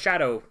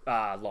Shadow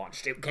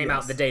launched. It came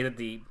out the day that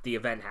the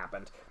event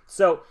happened.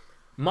 So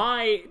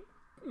my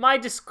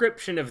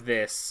description of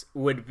this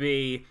would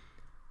be,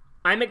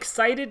 I'm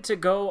excited to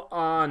go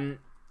on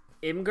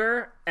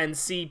Imgur and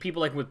see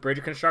people with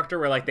Bridge Constructor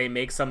where they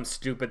make some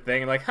stupid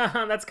thing and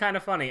haha, that's kind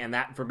of funny, and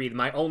that for me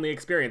my only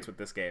experience with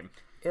this game.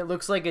 It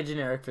looks like a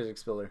generic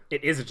physics builder.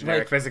 It is a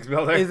generic physics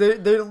builder.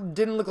 There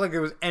didn't look like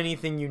there was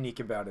anything unique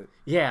about it.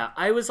 Yeah,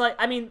 I was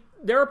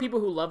there are people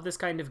who love this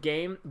kind of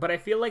game, but I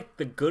feel like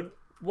the good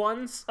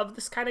ones of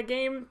this kind of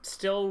game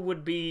still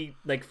would be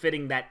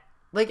fitting that.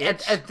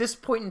 At this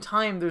point in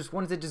time, there's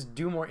ones that just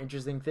do more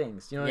interesting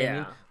things. You know what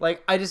I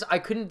mean? I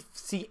couldn't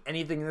see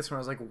anything in this one. I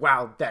was like,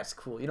 wow, that's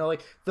cool.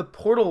 The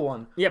Portal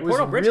one was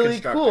Portal Bridge really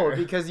Constructor. Cool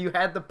because you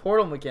had the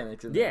portal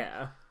mechanics in there.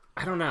 Yeah.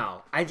 I don't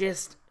know.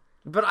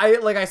 But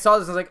I saw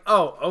this and I was like,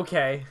 oh,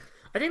 okay.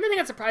 I think the thing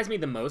that surprised me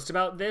the most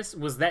about this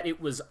was that it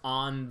was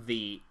on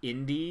the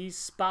indie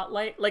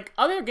spotlight.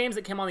 Other games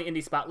that came on the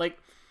indie spotlight,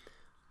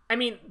 I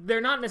mean,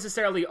 they're not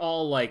necessarily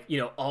all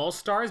all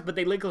stars, but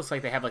they look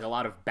like they have a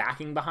lot of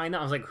backing behind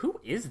them. I was like,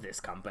 who is this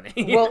company?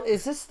 Well,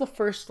 is this the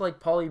first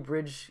Poly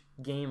Bridge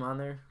game on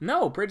there?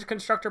 No, Bridge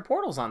Constructor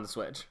Portal's on the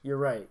Switch. You're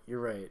right.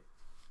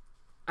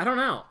 I don't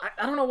know.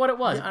 I don't know what it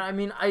was. Yeah, I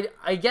mean,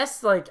 I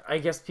guess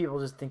people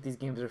just think these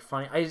games are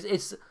funny.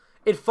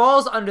 It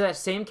falls under that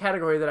same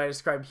category that I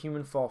described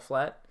Human Fall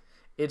Flat.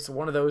 It's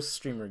one of those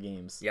streamer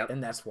games. Yep.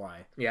 And that's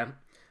why. Yeah.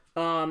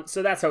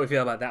 So that's how we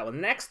feel about that one.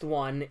 The next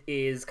one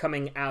is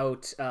coming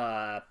out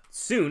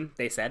soon,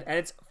 they said, and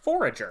it's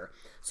Forager.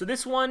 So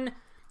this one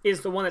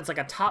is the one that's a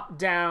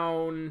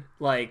top-down,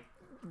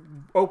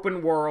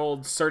 open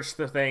world, search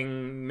the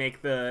thing,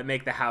 make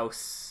the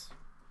house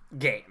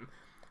game.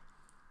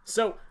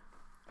 So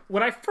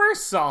when I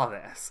first saw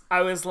this,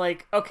 I was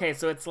like, okay,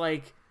 so it's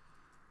like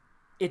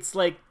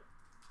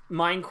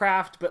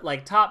Minecraft, but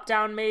like top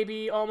down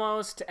maybe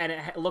almost, and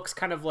it looks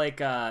kind of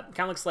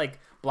looks like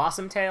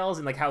Blossom Tales,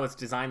 and like how it's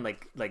designed,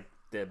 like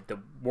the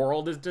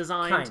world is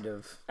designed. Kind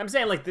of. I'm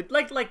saying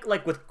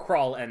like with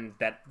Crawl and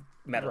that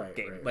metal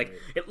game. Right.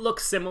 It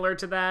looks similar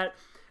to that,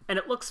 and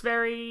it looks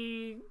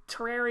very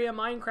Terraria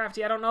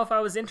Minecrafty. I don't know if I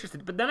was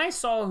interested, but then I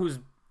saw who's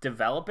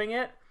developing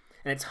it,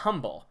 and it's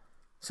Humble.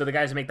 So the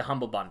guys who make the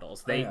Humble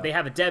bundles, they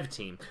have a dev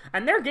team,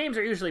 and their games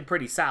are usually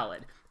pretty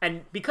solid.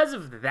 And because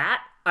of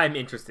that, I'm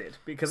interested,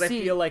 because I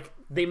feel like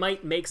they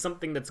might make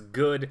something that's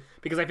good,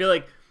 because I feel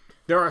like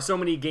there are so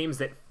many games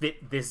that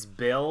fit this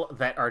bill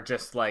that are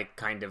just like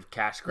kind of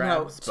cash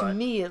grabs. No, to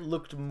me it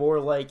looked more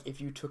like if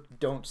you took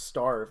Don't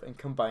Starve and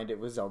combined it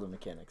with Zelda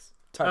mechanics.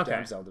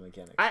 Top-down Zelda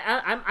mechanics.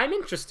 I'm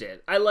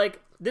interested. I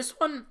like this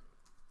one.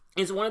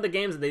 Is one of the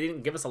games that they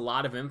didn't give us a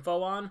lot of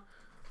info on,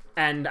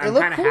 and I'm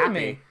kind of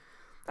happy.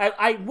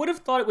 I would have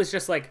thought it was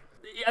just like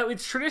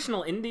it's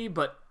traditional indie,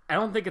 but I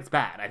don't think it's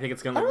bad. I think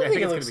it's gonna. I don't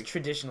think it looks be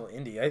traditional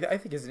indie. I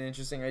think it's an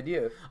interesting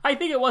idea. I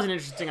think it was an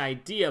interesting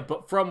idea,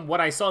 but from what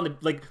I saw,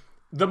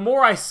 the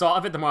more I saw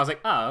of it, the more I was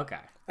like, oh, okay.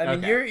 I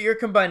mean, you're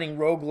combining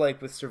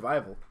roguelike with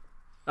survival.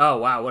 Oh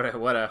wow,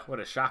 what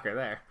a shocker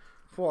there.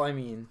 Well, I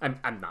mean,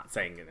 I'm not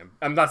saying it.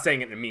 I'm not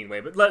saying it in a mean way,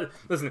 but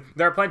listen,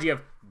 there are plenty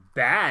of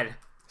bad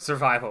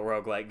survival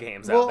roguelike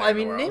games out there. Well, I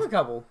mean, name a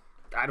couple.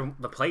 I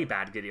don't play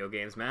bad video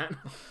games, Matt.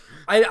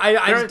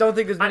 I just don't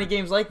think there's many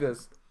games like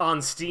this.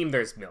 On Steam,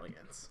 there's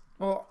millions.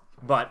 Well,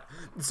 but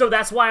so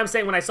that's why I'm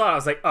saying when I saw it, I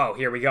was like, oh,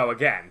 here we go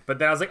again. But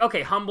then I was like,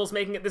 okay, Humble's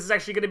making it. This is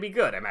actually going to be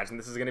good. I imagine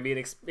this is going to be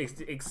an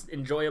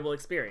enjoyable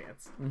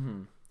experience.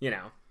 Mm-hmm. You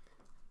know,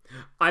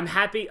 I'm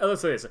happy. Oh,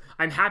 so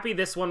I'm happy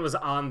this one was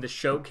on the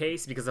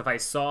showcase, because if I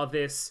saw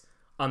this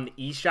on the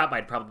eShop,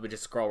 I'd probably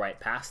just scroll right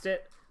past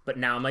it. But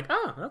now I'm like,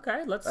 oh,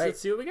 okay, let's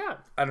see what we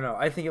got. I don't know.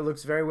 I think it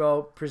looks very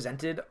well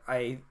presented.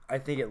 I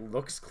think it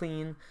looks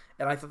clean,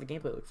 and I thought the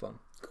gameplay looked fun.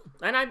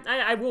 Cool. And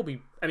I will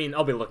be. I mean,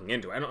 I'll be looking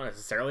into it. I don't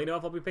necessarily know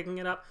if I'll be picking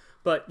it up,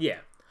 but yeah,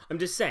 I'm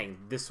just saying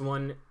this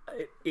one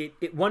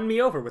it won me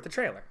over with the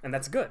trailer, and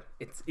that's good.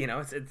 It's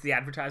it's the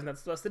advertising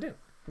that's supposed to do.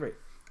 Right.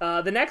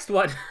 The next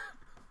one,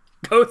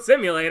 Goat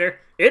Simulator.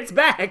 It's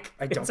back.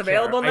 It's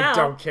available now. I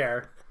don't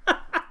care.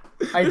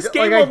 This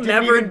game will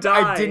never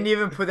die. I didn't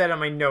even put that on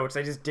my notes.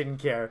 I just didn't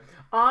care.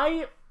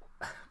 I'll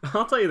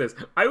tell you this.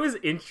 I was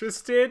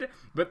interested,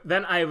 but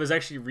then I was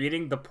actually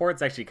reading. The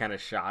port's actually kind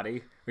of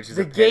shoddy, which is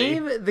the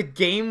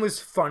game was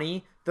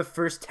funny the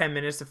first 10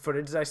 minutes of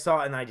footage I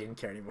saw, and I didn't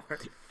care anymore.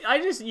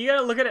 You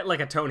gotta look at it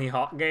like a Tony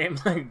Hawk game,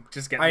 like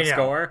just getting the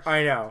score.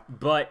 I know.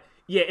 But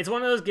yeah, it's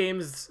one of those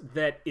games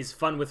that is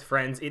fun with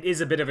friends. It is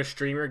a bit of a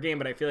streamer game,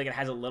 but I feel like it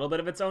has a little bit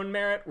of its own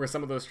merit, where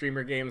some of those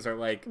streamer games are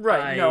like...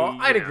 Right,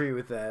 I'd agree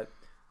with that.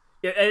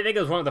 Yeah, I think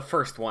it was one of the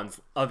first ones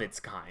of its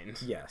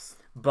kind. Yes.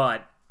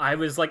 But I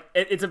was like...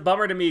 It's a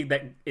bummer to me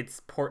that its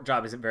port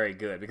job isn't very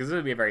good, because it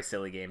would be a very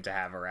silly game to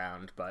have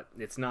around, but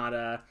it's not...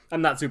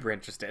 I'm not super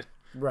interested.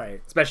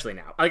 Right. Especially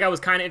now. Like, I was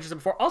kind of interested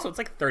before. Also, it's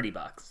like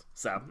 $30,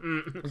 so...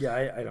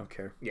 Yeah, I don't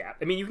care. Yeah,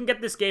 I mean, you can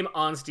get this game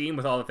on Steam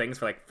with all the things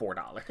for like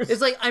 $4.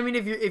 It's like, I mean,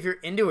 if you're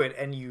into it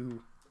and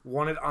you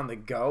want it on the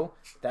go,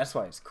 that's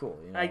why it's cool,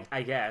 you know?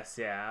 I guess,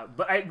 yeah.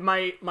 But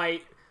my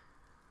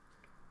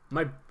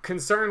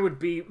concern would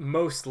be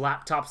most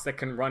laptops that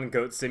can run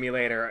Goat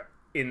Simulator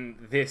in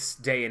this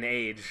day and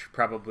age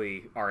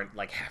probably aren't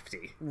like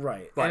hefty.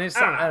 Right. But and it's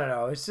I don't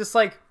know. It's just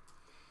like...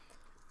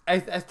 I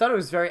thought it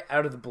was very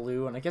out of the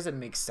blue, and I guess it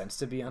makes sense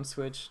to be on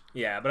Switch.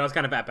 Yeah, but I was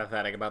kind of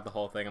apathetic about the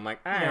whole thing. I'm like,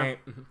 all right.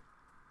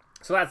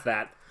 So that's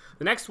that.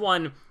 The next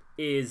one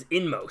is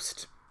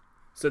Inmost.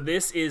 So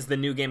this is the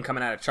new game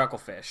coming out of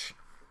Chucklefish.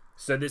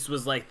 So this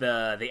was like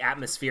the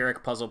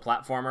atmospheric puzzle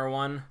platformer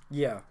one.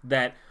 Yeah.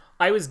 That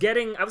I was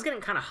getting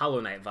kind of Hollow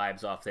Knight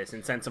vibes off this,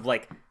 in sense of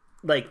like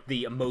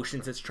the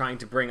emotions it's trying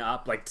to bring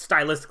up. Like,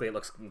 stylistically, it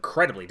looks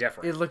incredibly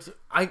different. It looks...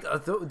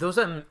 those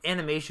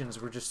animations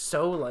were just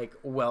so, like,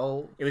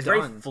 well It was done.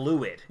 very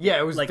fluid. Yeah,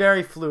 it was like,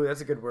 very fluid. That's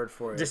a good word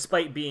for it.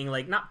 Despite being,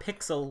 like, not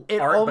pixel it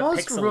art, but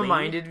almost pixel-y.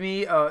 reminded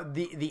me...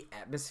 the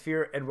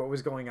atmosphere and what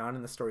was going on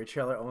in the story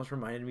trailer almost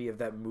reminded me of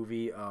that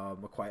movie, A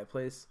Quiet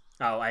Place.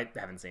 Oh, I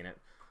haven't seen it.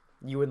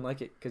 You wouldn't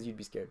like it, because you'd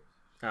be scared.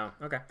 Oh,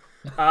 okay.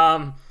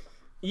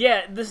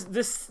 Yeah,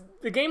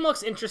 the game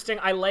looks interesting.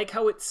 I like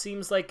how it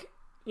seems like...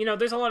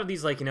 there's a lot of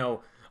these, like,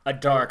 a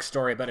dark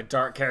story about a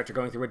dark character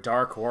going through a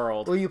dark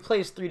world. Well, you play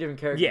as 3 different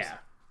characters. Yeah.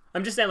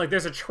 I'm just saying, like,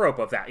 there's a trope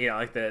of that,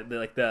 like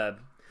the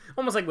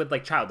almost like with,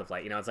 like, Child of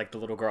Light, it's like the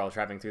little girl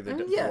traveling through the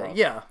world.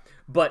 Yeah.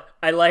 But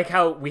I like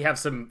how we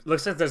have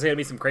looks like there's going to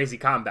be some crazy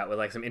combat with,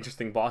 like, some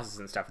interesting bosses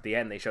and stuff at the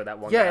end. They showed that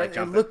one guy, like,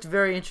 jumping. It looked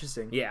very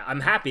interesting. Yeah,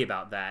 I'm happy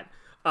about that.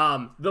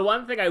 The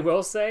one thing I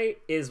will say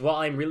is, while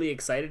I'm really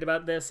excited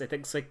about this, I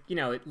think it's like,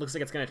 it looks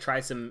like it's going to try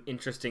some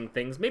interesting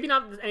things. Maybe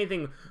not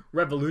anything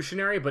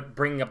revolutionary, but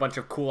bringing a bunch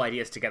of cool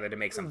ideas together to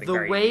make something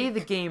very way unique. The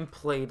game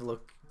played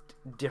looked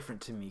different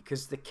to me,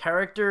 because the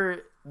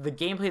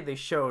gameplay they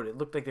showed, it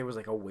looked like there was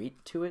like a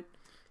weight to it.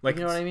 Like,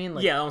 you know what I mean?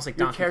 Like, yeah, almost like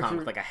your Donkey Kong character-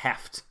 with like a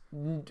heft.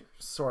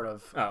 Sort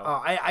of.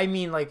 Oh. I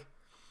mean like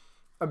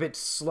a bit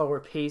slower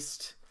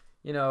paced.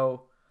 You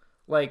know,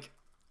 like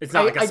It's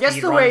not like a I guess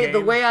speed the run way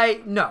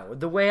game.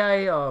 the way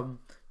I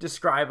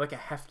describe like a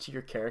heft to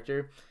your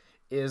character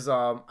is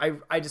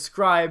I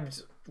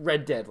described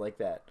Red Dead like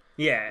that.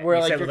 Yeah, Where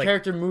you like said your with,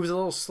 character moves a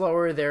little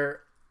slower,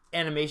 their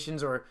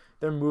animations or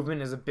their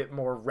movement is a bit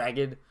more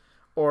ragged,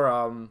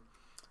 or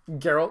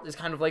Geralt is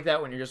kind of like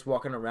that when you're just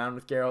walking around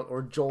with Geralt,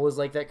 or Joel is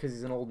like that because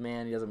he's an old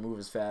man, he doesn't move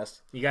as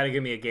fast. you got to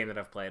give me a game that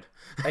I've played.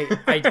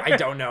 I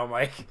don't know,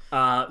 Mike.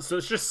 So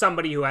it's just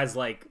somebody who has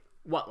like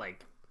what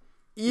like.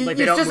 You, Like,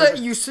 they it's don't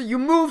just you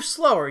move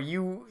slower.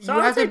 You So you I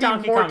would have say to be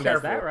Donkey more Kong careful.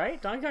 does that,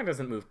 right? Donkey Kong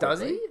doesn't move Does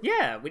quickly. he?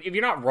 Yeah, if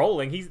you're not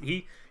rolling,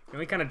 he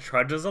kind of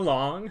trudges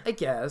along. I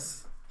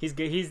guess.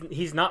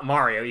 He's not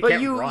Mario. You But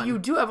can't run. you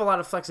do have a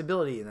lot of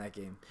flexibility in that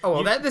game.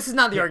 Oh, well, this is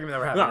not the argument that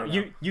we're having. No,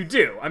 right now. you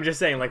do. I'm just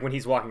saying, like when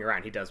he's walking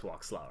around, he does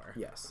walk slower.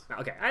 Yes.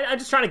 Okay, I'm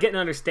just trying to get an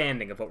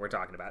understanding of what we're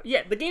talking about.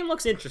 Yeah, the game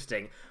looks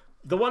interesting.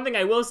 The one thing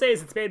I will say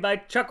is it's made by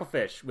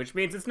Chucklefish, which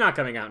means it's not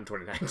coming out in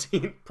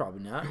 2019.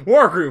 Probably not.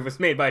 Wargroove was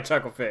made by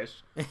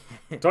Chucklefish.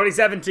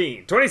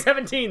 2017.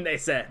 2017, they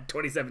said.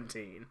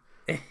 2017.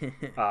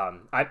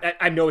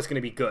 I know it's going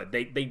to be good.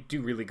 They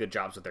do really good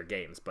jobs with their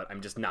games, but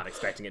I'm just not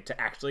expecting it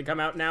to actually come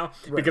out now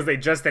because they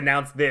just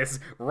announced this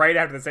right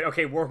after they said,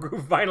 okay,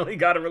 Wargroove finally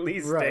got a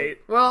release date.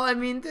 Well, I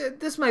mean,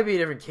 this might be a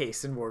different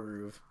case in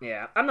Wargroove.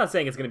 Yeah, I'm not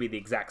saying it's going to be the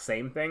exact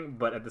same thing,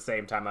 but at the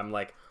same time, I'm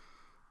like,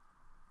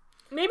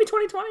 maybe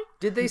 2020?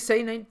 Did they say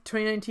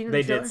 2019? In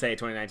They the trailer? did say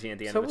 2019 at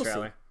the end So of the we'll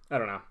trailer. see. I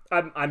don't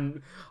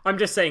know. I'm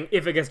just saying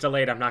if it gets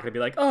delayed, I'm not going to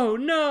be like, oh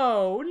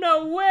no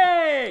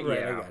way. Right,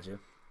 You know? I got you.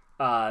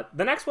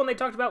 The next one they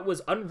talked about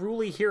was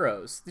Unruly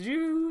Heroes. Did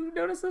you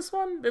notice this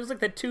one? It was like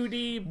the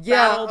 2D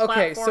Yeah. battle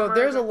Okay. So platformer.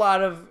 there's a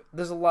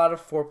lot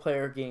of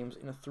 4-player games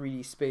in a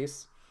 3D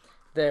space.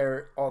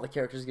 There, all the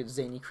characters get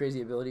zany,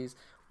 crazy abilities.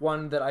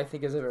 One that I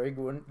think is a very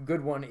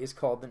good one is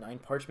called the Nine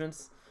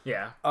Parchments.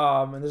 Yeah.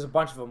 And there's a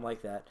bunch of them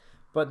like that.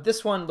 But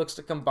this one looks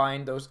to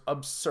combine those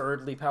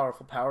absurdly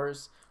powerful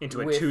powers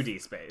Into a with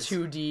 2D space.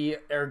 2D,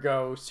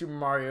 ergo Super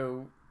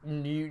Mario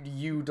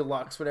U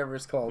Deluxe, whatever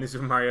it's called. New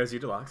Super Mario's U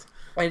Deluxe.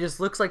 It just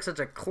looks like such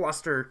a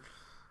cluster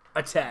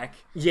attack.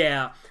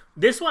 Yeah.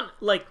 This one,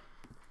 like,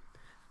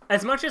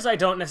 as much as I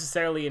don't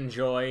necessarily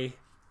enjoy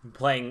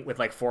playing with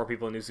like 4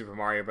 people in New Super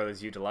Mario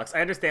Bros. U Deluxe,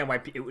 I understand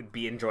why it would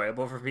be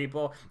enjoyable for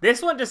people.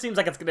 This one just seems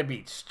like it's going to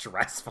be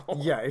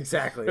stressful. Yeah,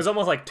 exactly. There's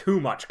almost like too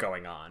much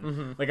going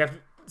on. Like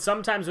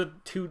sometimes with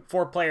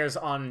 4 players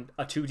on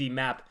a 2D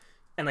map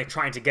and like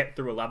trying to get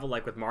through a level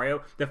like with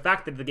Mario, the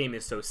fact that the game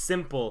is so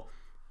simple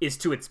is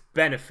to its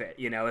benefit.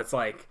 You know, it's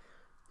like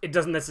it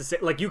doesn't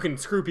necessarily like you can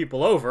screw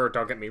people over.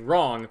 Don't get me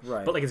wrong,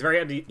 Right. but like it's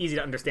very easy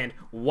to understand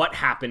what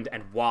happened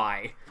and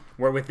why.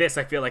 Where with this,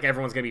 I feel like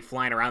everyone's gonna be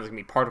flying around. There's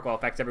gonna be particle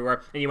effects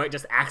everywhere, and you might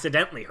just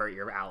accidentally hurt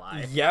your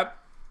ally. Yep.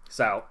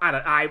 So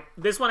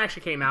this one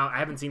actually came out. I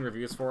haven't seen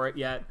reviews for it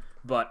yet,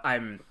 but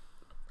I'm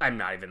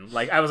not even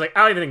like I was like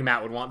I don't even think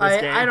Matt would want this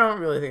game. I don't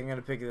really think I'm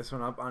gonna pick this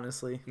one up,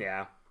 honestly.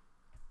 Yeah.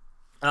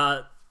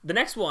 The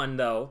next one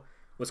though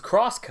was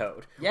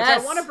Crosscode, Yes!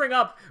 which I want to bring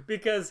up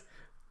because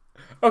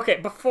okay,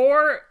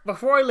 before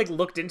I like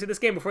looked into this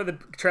game before the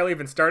trailer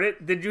even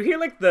started, did you hear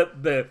like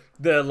the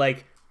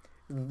like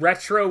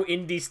retro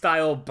indie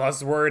style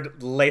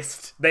buzzword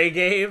list they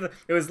gave?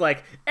 It was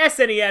like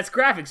SNES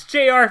graphics,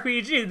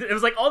 JRPG. It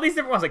was like all these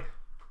different ones. Like,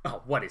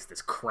 oh, what is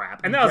this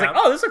crap? And then I was like,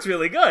 oh, this looks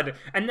really good.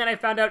 And then I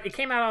found out it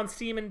came out on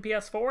Steam and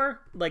PS4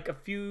 like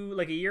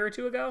a year or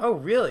two ago. Oh,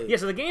 really? Yeah,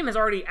 so the game is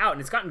already out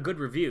and it's gotten good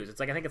reviews. It's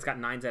like I think it's got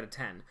 9s out of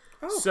 10.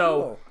 Oh,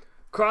 so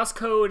cool.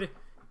 Crosscode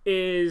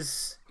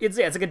is it's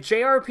like a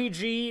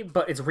JRPG,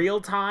 but it's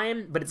real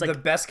time, but it's like The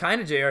best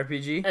kind of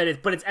JRPG.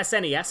 and but it's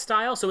SNES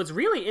style, so it's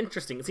really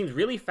interesting. It seems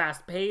really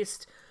fast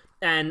paced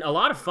and a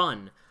lot of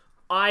fun.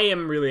 I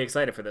am really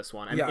excited for this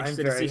one. I'm Yeah, I'm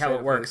interested to very see how excited it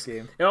for works. this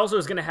game. It also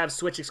is going to have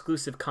Switch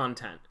exclusive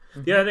content.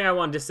 The other thing I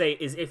wanted to say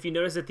is if you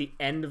notice at the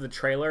end of the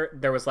trailer,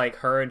 there was like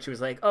her and she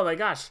was like, "Oh my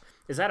gosh,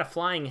 is that a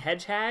flying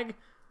hedgehog?"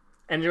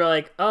 And you're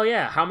like, "Oh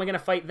yeah, how am I going to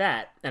fight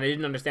that?" And I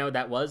didn't understand what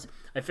that was.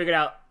 I figured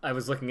out I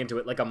was looking into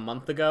it like a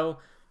month ago.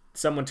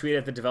 Someone tweeted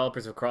at the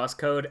developers of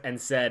Crosscode and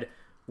said,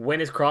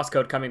 "When is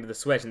Crosscode coming to the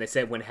Switch?" And they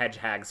said, "When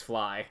hedgehogs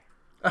fly."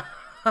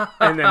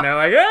 And then they're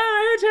like,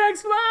 "Ah,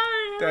 hedgehogs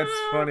fly!" That's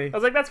funny. I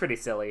was like, "That's pretty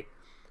silly,"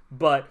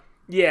 but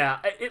yeah,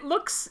 it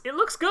looks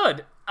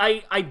good.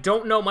 I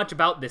don't know much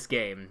about this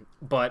game,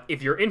 but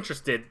if you're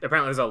interested,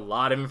 apparently there's a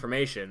lot of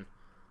information.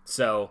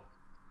 So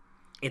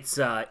it's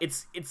I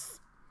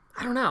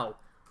don't know.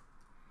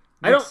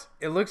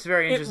 It looks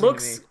very It interesting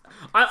looks. to me.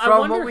 I From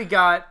wonder, what we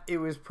got, it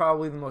was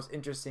probably the most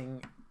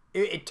interesting.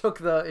 It took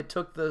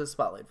the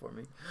spotlight for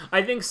me.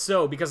 I think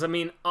so because I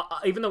mean,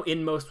 even though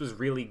Inmost was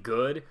really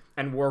good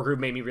and Wargroove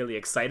made me really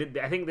excited,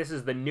 I think this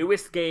is the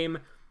newest game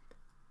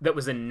that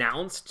was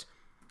announced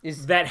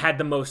that had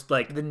the most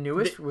like The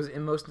newest was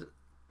in most.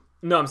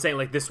 No, I'm saying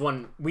like this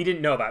one we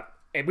didn't know about.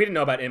 We didn't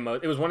know about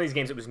Inmost. It was one of these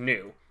games that was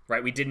new,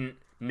 right? We didn't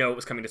know it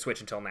was coming to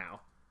Switch until now.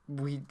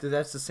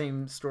 That's the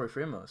same story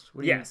for Inmost.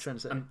 What are you trying to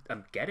say?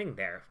 I'm getting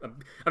there.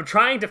 I'm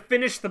trying to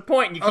finish the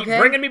point. You keep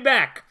bringing me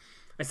back.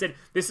 I said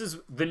this is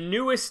the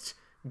newest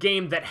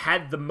game that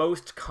had the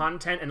most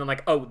content, and I'm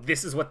like, oh,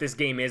 this is what this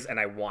game is, and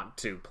I want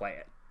to play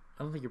it.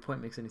 I don't think your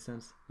point makes any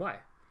sense. Why?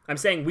 I'm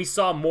saying we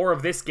saw more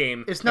of this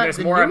game. It's not there's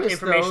the more newest,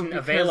 information though,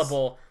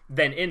 available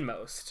than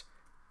Inmost.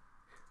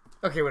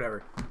 Okay,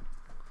 whatever.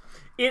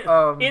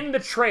 In the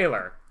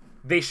trailer,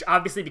 they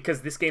obviously,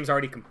 because this game's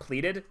already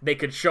completed, they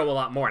could show a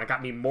lot more, and it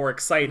got me more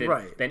excited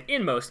than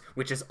Inmost,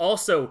 which is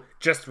also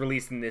just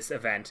released in this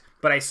event.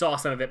 But I saw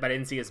some of it, but I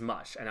didn't see as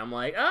much, and I'm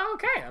like, oh,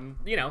 okay.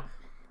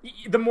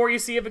 The more you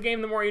see of a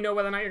game, the more you know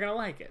whether or not you're gonna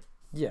like it.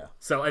 Yeah.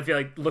 So I feel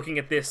like looking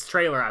at this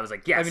trailer, I was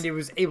like, yes. I mean, it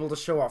was able to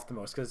show off the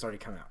most because it's already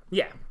come out.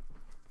 Yeah.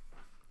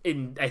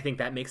 And I think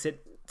that makes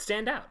it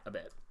stand out a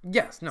bit.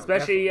 Yes, no,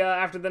 especially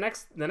after the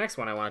next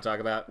one I want to talk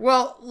about.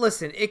 Well,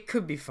 listen, it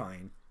could be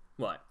fine.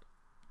 What?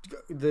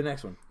 The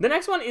next one. The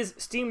next one is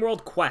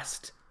SteamWorld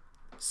Quest.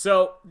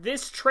 So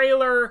this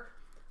trailer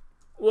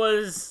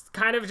was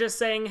kind of just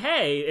saying,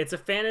 hey, it's a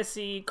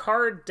fantasy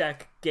card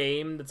deck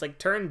game that's like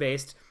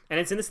turn-based, and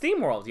it's in the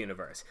SteamWorld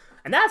universe.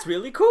 And that's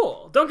really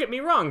cool. Don't get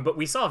me wrong, but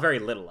we saw very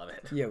little of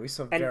it. Yeah, we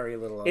saw very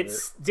little of it.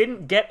 It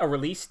didn't get a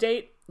release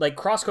date. Like,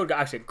 Crosscode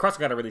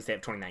got a release date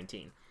of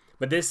 2019.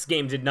 But this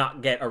game did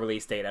not get a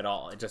release date at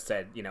all. It just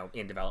said,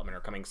 in development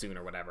or coming soon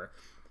or whatever.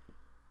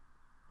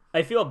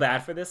 I feel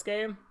bad for this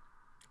game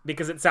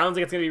because it sounds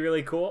like it's going to be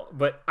really cool,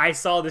 but I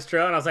saw this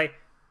trailer and I was like,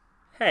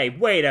 hey,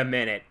 wait a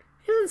minute.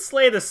 Isn't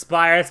Slay the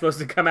Spire supposed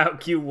to come out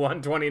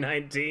Q1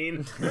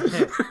 2019?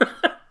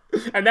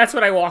 And that's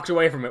what I walked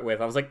away from it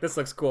with. I was like, this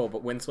looks cool,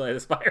 but when's Slay the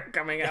Spire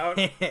coming out?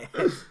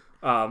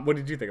 What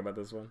did you think about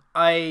this one?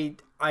 I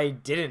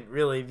didn't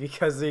really,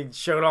 because they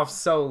showed off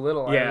so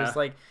little. Yeah. I was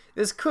like,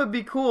 this could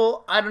be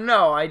cool. I don't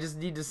know. I just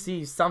need to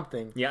see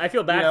something. Yeah, I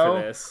feel bad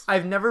for this.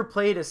 I've never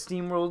played a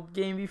SteamWorld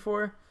game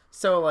before,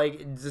 so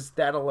like just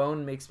that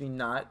alone makes me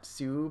not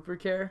super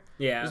care.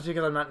 Yeah. Just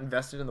because I'm not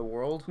invested in the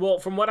world. Well,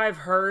 from what I've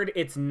heard,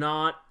 it's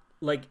not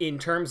like in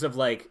terms of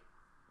like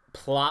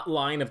plot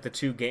line of the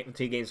two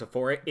games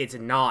before it. It's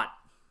not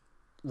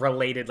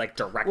related like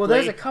directly. Well,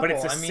 there's a couple. But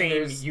it's the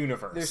same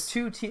universe. There's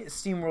two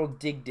SteamWorld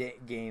Dig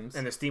games,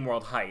 and there's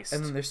SteamWorld Heist,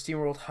 and then there's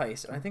SteamWorld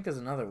Heist, and I think there's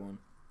another one.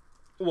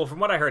 Well, from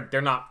what I heard,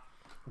 they're not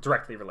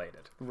directly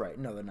related. Right?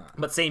 No, they're not.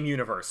 But same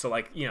universe. So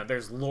like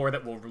there's lore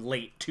that will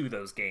relate to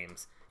those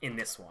games in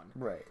this one.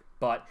 Right.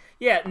 But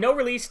yeah, no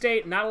release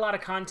date, not a lot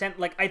of content.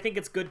 Like I think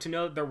it's good to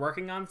know that they're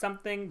working on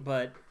something,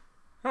 but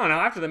I don't know.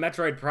 After the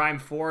Metroid Prime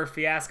 4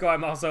 fiasco,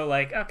 I'm also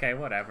like, okay,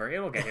 whatever. It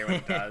will get here when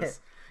it does.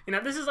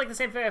 This is like the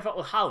same thing I felt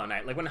with Hollow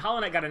Knight. Like when Hollow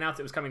Knight got announced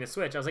it was coming to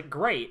Switch, I was like,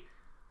 great,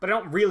 but I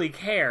don't really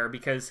care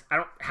because I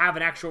don't have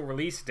an actual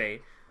release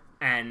date,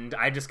 and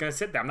I'm just gonna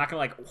sit there. I'm not gonna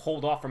like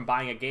hold off from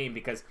buying a game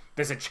because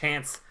there's a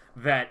chance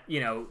that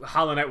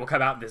Hollow Knight will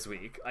come out this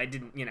week. I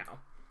didn't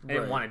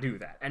want to do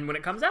that, and when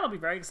it comes out, it'll be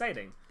very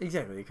exciting.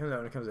 Exactly, it comes out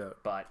when it comes out.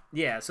 But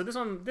yeah, so this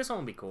one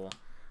will be cool.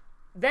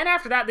 Then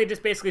after that, they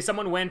just basically,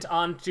 someone went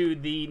onto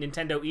the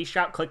Nintendo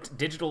eShop, clicked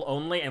digital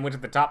only, and went to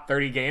the top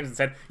 30 games and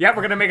said, yeah, we're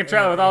going to make a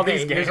trailer with all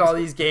these games. Here's all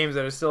these games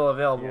that are still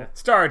available. Yeah.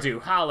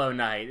 Stardew, Hollow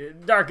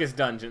Knight, Darkest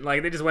Dungeon.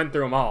 Like, they just went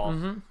through them all.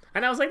 Mm-hmm.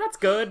 And I was like, that's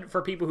good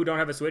for people who don't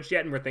have a Switch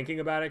yet and were thinking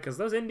about it, because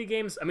those indie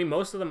games, I mean,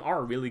 most of them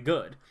are really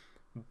good.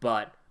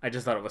 But I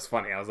just thought it was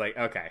funny. I was like,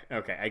 okay,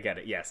 I get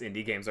it. Yes,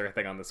 indie games are a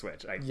thing on the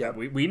Switch. Yep.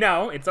 We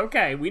know. It's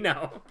okay. We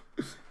know.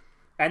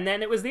 And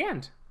then it was the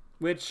end,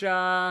 which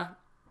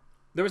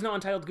there was no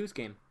Untitled Goose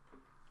Game.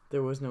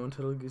 There was no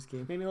Untitled Goose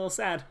Game. Made me a little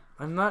sad.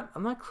 I'm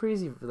not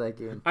crazy for that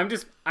game.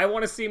 I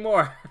want to see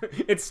more.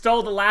 It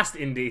stole the last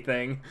indie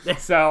thing,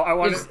 so I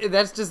want to.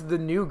 That's just the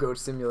new Goat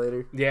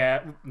Simulator.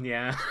 Yeah.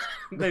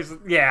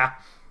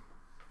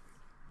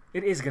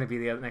 It is gonna be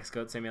the next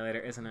Goat Simulator,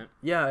 isn't it?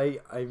 Yeah,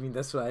 I mean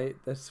that's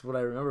what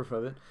I remember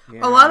from it.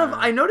 Yeah.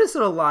 I noticed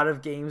that a lot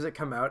of games that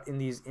come out in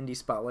these indie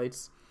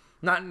spotlights,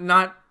 I'm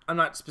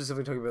not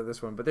specifically talking about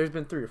this one, but there's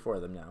been 3 or 4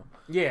 of them now.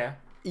 Yeah.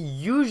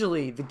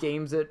 Usually the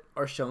games that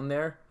are shown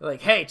there,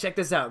 like, hey, check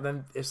this out, and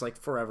then it's like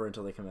forever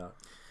until they come out.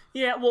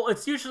 Yeah, well,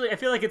 it's usually, I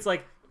feel like it's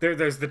like,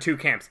 there's the 2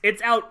 camps.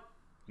 It's out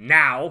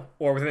now,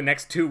 or within the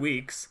next 2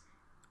 weeks,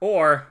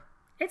 or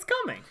it's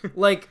coming.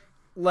 like,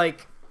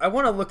 I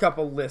want to look up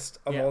a list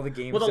of all the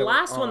games. Well, the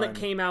last one that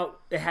came out,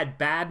 it had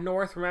Bad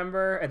North,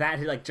 remember? That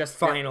had like just...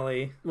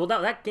 Finally. Well, no,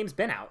 that game's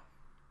been out.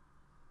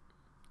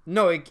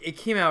 No, it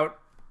came out...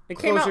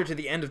 Closer to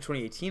the end of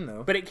 2018,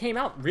 though. But it came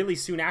out really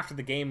soon after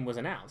the game was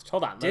announced.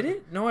 Hold on. Did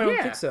it? No, I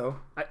don't think so.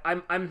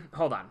 I'm.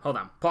 Hold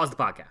on. Pause the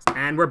podcast,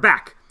 and we're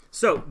back.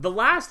 So the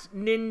last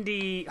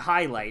Nindy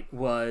highlight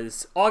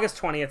was August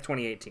 20th,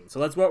 2018. So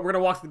we're gonna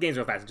walk through the games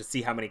real fast and just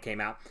see how many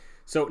came out.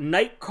 So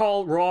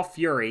Nightcall Raw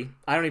Fury.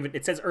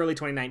 It says early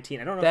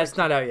 2019. I don't know. That's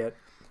not out yet.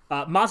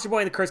 Monster Boy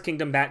and the Cursed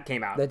Kingdom that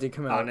came out. That did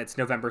come out on its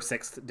November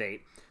 6th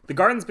date. The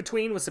Gardens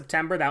Between was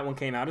September. That one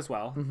came out as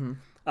well. Mm-hmm.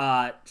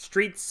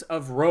 Streets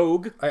of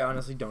Rogue. I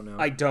honestly don't know.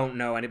 I don't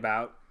know any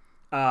about.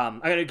 I'm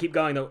gonna keep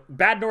going though.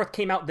 Bad North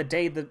came out the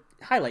day the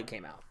highlight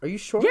came out. Are you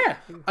sure? Yeah.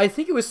 I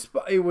think it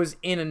was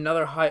in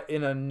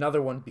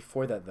another one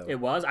before that though. It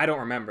was? I don't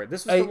remember.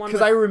 This was the one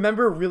because I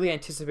remember really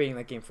anticipating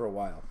that game for a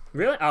while.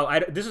 Really? Oh,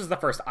 this was the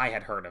first I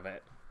had heard of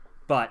it.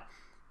 But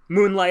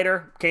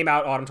Moonlighter came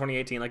out autumn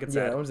 2018, like it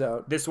said. Yeah, it was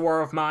out. This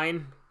War of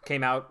Mine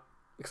came out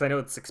because I know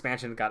its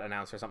expansion got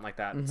announced or something like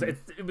that. So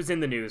it was in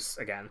the news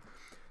again.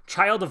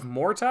 Child of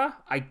Morta,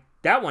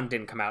 that one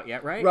didn't come out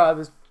yet, right? Rob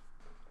is.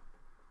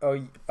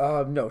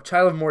 No,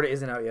 Child of Morta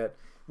isn't out yet.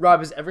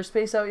 Rob, is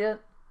Everspace out yet?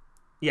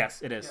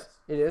 Yes, it is. Yes.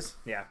 It is?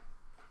 Yeah.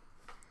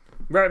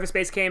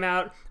 Everspace came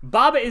out.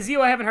 Baba Is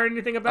You, I haven't heard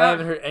anything about. I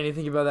haven't heard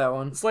anything about that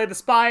one. Slay the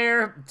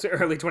Spire, to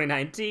early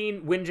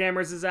 2019.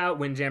 Windjammers is out.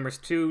 Windjammers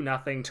 2,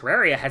 nothing.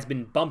 Terraria has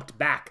been bumped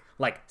back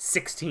like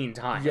 16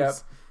 times.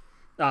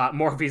 Yep.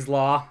 Morphe's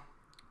Law.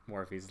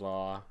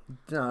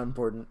 Not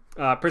important.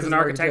 Prison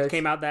Architect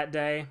came out that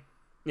day.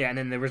 Yeah, and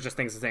then there was just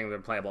things saying they're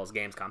playable as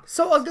Gamescom.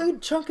 So a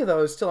good chunk of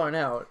those still aren't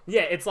out.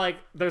 Yeah, it's like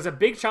there's a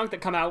big chunk that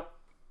come out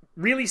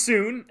really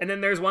soon, and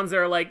then there's ones that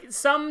are like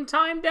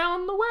sometime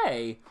down the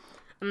way.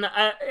 And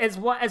as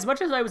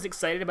much as I was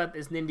excited about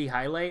this Nindy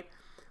highlight,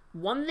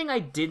 one thing I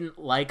didn't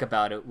like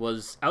about it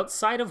was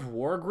outside of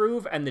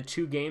Wargroove and the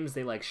 2 games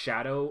they like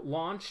shadow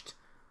launched,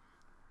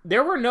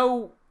 there were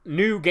no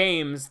new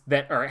games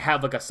that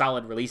have like a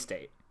solid release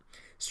date.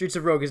 Streets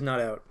of Rogue is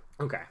not out.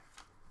 Okay.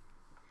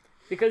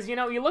 Because, you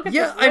look at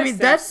this list. Yeah, I mean,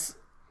 that's...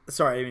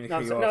 Sorry, I didn't mean to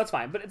cut you off. No, it's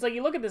fine. But it's like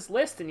you look at this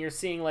list and you're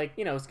seeing, like,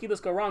 ski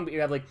lists go wrong, but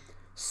you have, like,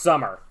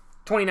 Summer,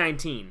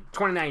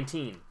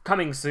 2019,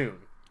 coming soon.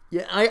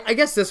 Yeah, I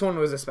guess this one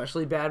was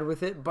especially bad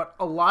with it, but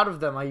a lot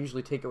of them I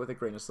usually take it with a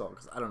grain of salt,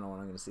 because I don't know when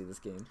I'm going to see this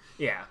game.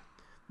 Yeah.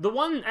 The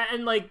one,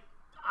 and, like,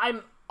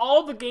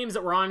 all the games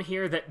that were on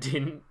here that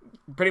didn't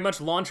pretty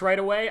much launch right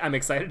away, I'm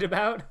excited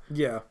about.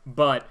 Yeah.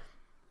 But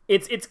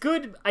it's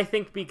good, I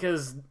think,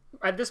 because...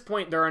 At this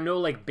point, there are no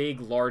like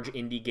big, large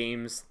indie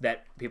games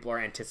that people are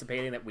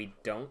anticipating that we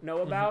don't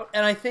know about,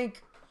 and I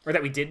think, or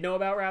that we did know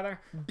about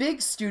rather.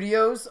 Big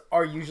studios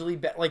are usually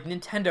like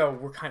Nintendo.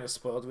 We're kind of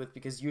spoiled with,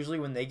 because usually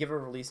when they give a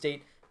release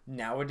date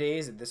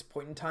nowadays at this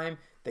point in time,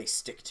 they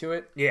stick to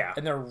it. Yeah,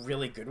 and they're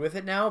really good with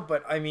it now.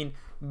 But I mean,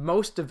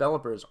 most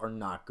developers are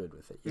not good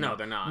with it. No,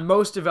 they're not.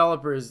 Most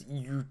developers,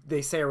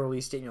 they say a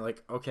release date, and you're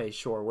like, okay,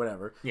 sure,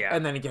 whatever. Yeah,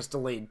 and then it gets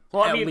delayed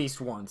at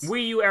least once.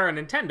 Wii U era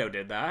Nintendo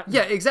did that.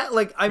 Yeah, exactly.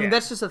 Like, I mean,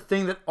 that's just a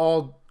thing that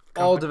all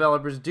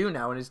developers do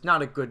now, and it's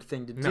not a good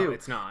thing to do. No,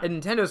 it's not.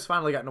 And Nintendo's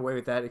finally gotten away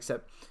with that,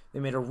 except they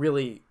made a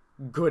really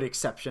good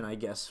exception, I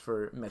guess,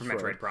 for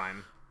Metroid. For Metroid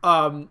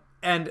Prime.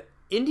 And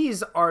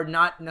indies are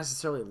not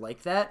necessarily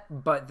like that,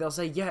 but they'll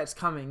say, yeah, it's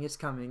coming. You Yeah,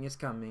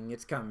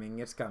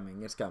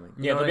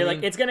 they'll be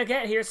like, it's gonna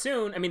get here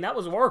soon. I mean, that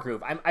was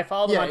Wargroove. I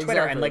followed them on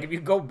Twitter, and like, if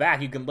you go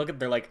back, you can look at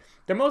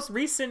their most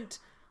recent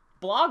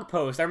blog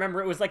post. I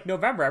remember it was like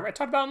November. I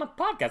talked about it on the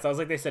podcast. I was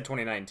like, they said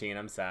 2019.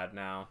 I'm sad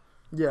now.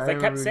 Yeah, I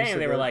kept saying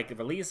they were like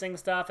releasing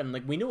stuff, and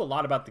like we knew a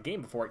lot about the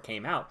game before it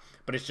came out,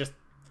 but it's just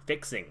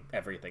fixing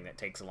everything that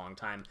takes a long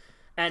time.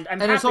 And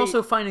it's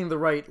also finding the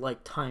right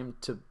like time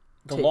to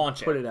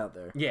launch put it out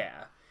there.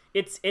 Yeah,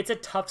 it's a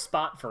tough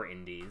spot for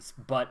indies,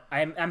 but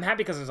I'm happy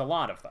because there's a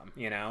lot of them.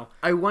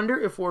 I wonder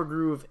if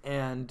Wargroove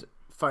and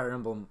Fire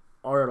Emblem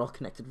are at all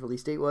connected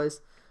release date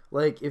wise.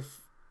 Like if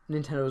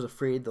Nintendo is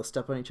afraid they'll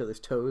step on each other's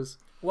toes.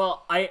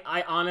 Well,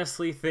 I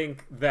honestly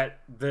think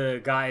that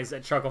the guys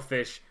at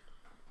Chucklefish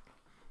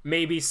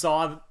maybe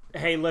saw,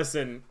 hey,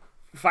 listen,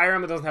 Fire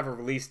Emblem doesn't have a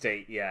release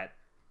date yet,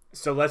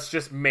 so let's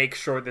just make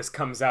sure this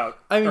comes out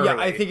early. Yeah,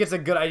 I think it's a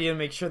good idea to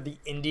make sure the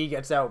indie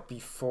gets out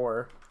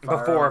before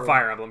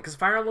Fire Emblem, because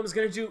Fire Emblem is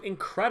going to do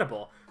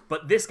incredible,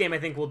 but this game I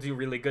think will do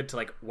really good to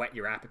like whet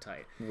your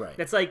appetite. Right.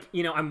 That's like,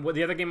 the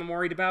other game I'm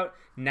worried about,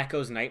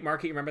 Neko's Night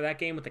Market. You remember that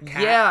game with the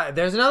cat? Yeah,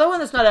 there's another one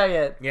that's not out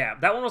yet. Yeah,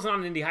 that one wasn't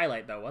on an indie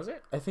highlight though, was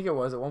it? I think it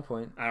was at one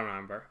point. I don't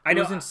remember. It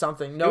was in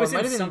something. No, it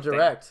might have been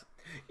direct.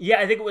 Yeah,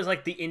 I think it was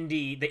like the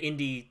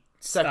indie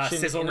section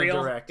sizzle in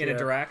reel a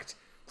direct.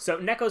 So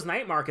Neko's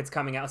Night Market's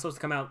coming out. It's supposed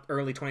to come out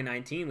early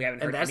 2019. We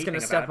haven't heard anything about it. And that's going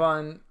to step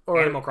on... Or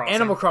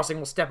Animal Crossing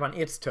will step on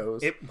its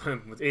toes.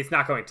 It's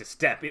not going to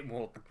step. It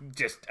will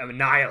just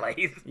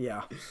annihilate.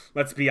 Yeah.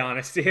 Let's be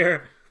honest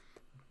here.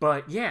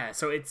 But yeah,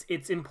 so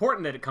it's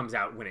important that it comes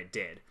out when it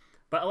did.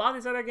 But a lot of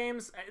these other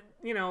games,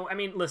 I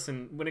mean,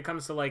 listen, when it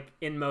comes to like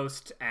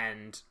Inmost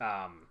and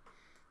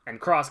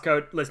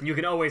Crosscode, listen, you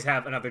can always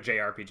have another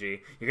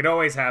JRPG. You can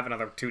always have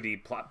another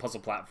 2D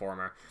puzzle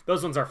platformer.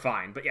 Those ones are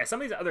fine. But yeah, some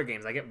of these other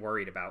games I get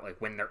worried about, like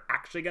when they're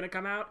actually going to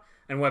come out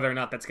and whether or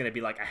not that's going to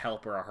be like a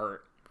help or a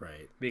hurt.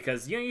 Right.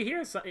 Because, you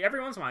hear,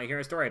 every once in a while, you hear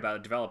a story about a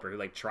developer who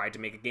like tried to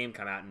make a game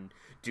come out and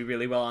do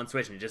really well on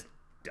Switch and it just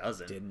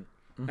doesn't. Didn't.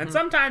 And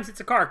sometimes it's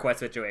a Car Quest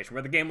situation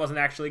where the game wasn't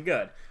actually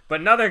good. But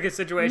in other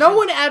situations... No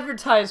one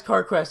advertised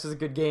Car Quest as a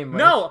good game, Mike.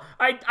 No,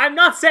 I'm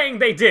not saying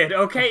they did,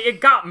 okay?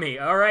 It got me,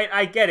 alright?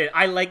 I get it.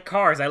 I like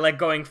cars. I like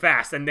going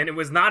fast. And then it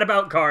was not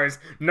about cars,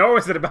 nor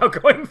was it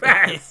about going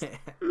fast.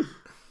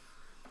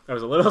 I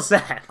was a little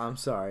sad. I'm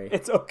sorry.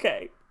 It's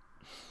okay.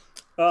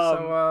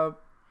 Yeah,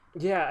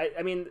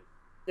 I mean,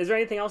 Is there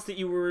anything else that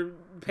you were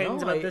paying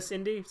No, about this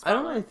indie? I don't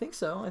spotlight? really think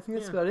so. I think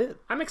that's Yeah. about it.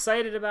 I'm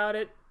excited about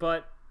it,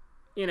 but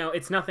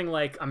it's nothing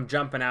like I'm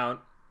jumping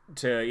out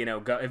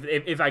to go.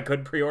 If I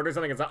could pre-order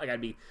something, it's not like I'd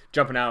be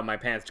jumping out of my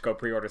pants to go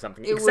pre-order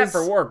something. Except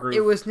for Wargroove.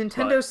 It was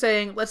Nintendo but-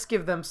 saying, let's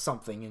give them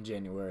something in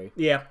January.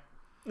 Yeah,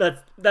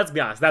 let's be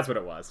honest. That's what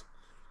it was.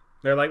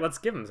 They're like, let's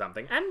give them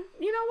something, and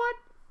you know what?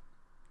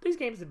 These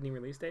games didn't need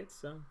release dates,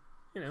 so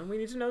we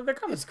need to know they're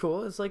coming. It's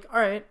cool. It's like, all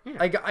right, Yeah.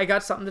 I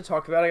got something to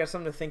talk about. I got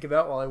something to think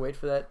about while I wait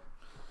for that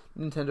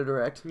Nintendo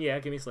Direct. Yeah,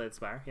 give me Slay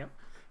Spire. Yep.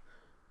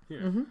 Yeah.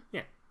 Mm-hmm.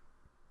 Yeah.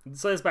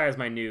 Slay Spire is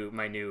my new.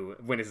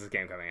 When is this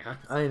game coming out?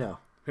 I know.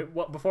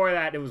 Before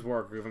that, it was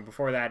Wargroove, and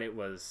before that, it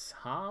was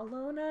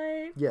Hollow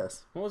Knight.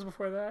 Yes, What was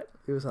before that?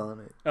 it was Hollow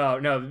Knight. Oh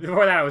no!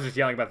 Before that, I was just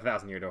yelling about the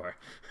 1,000-Year Door.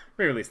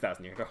 Re-release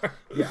 1,000-Year Door.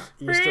 Yeah,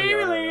 you're still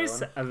yelling about Re-release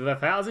that the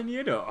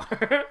 1,000-Year Door.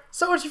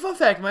 So what's your fun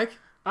fact, Mike?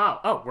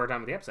 Oh, we're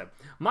done with the episode.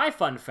 My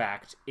fun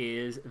fact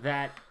is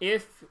that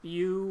if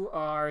you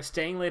are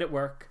staying late at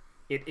work,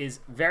 it is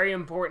very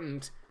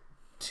important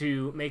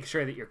to make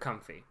sure that you're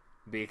comfy.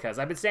 Because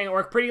I've been staying at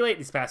work pretty late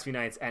these past few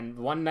nights, and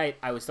one night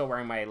I was still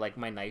wearing my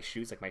nice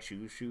shoes, like my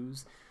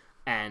shoes,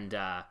 and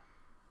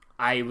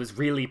I was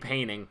really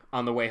paining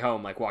on the way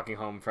home, like walking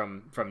home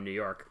from New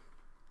York.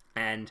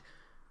 And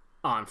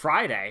on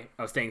Friday,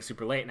 I was staying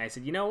super late, and I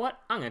said, you know what?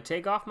 I'm going to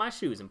take off my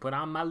shoes and put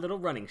on my little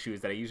running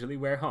shoes that I usually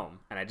wear home.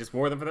 And I just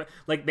wore them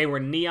they were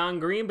neon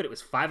green, but it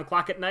was 5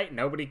 o'clock at night,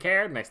 nobody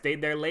cared, and I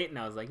stayed there late, and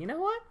I was like, you know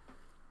what?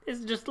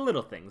 It's just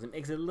little things. It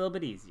makes it a little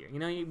bit easier.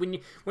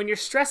 When you're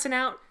stressing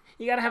out,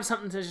 you got to have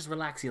something to just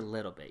relax you a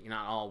little bit. You're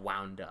not all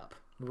wound up.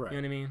 Right.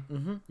 You know what I mean?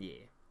 Mm-hmm. Yeah.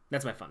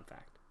 That's my fun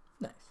fact.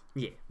 Nice.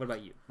 Yeah. What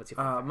about you? What's your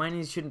fun fact? Mine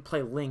is you shouldn't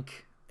play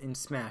Link in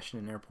Smash in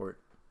an airport.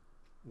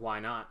 Why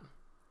not?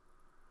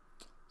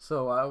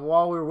 So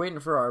while we were waiting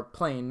for our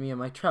plane, me and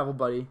my travel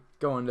buddy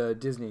going to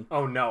Disney,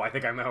 Oh, no. I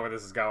think I know where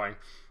this is going.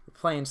 we're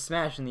playing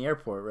Smash in the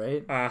airport,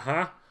 right?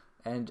 Uh-huh.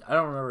 And I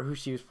don't remember who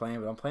she was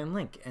playing, but I'm playing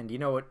Link. And you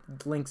know what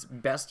Link's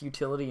best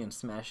utility in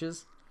Smash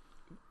is?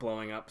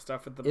 Blowing up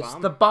stuff with the It's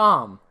bomb? the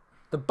bomb.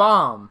 The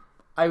bomb.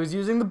 I was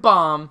using the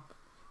bomb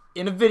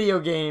in a video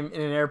game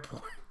in an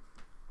airport.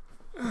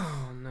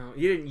 Oh, no.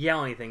 You didn't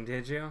yell anything,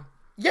 did you?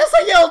 Yes,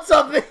 I yelled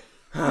something!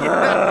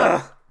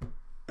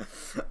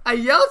 I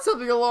yelled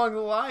something along the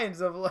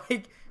lines of,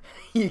 like,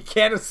 you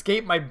can't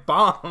escape my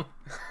bomb.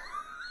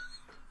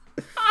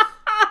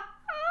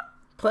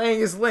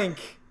 Playing as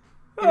Link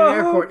in an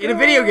airport. In a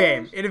video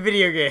game. In a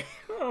video game.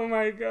 Oh,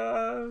 my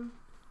God.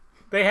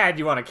 They had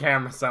you on a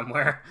camera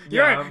somewhere.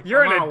 Yeah,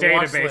 You're I'm in a on a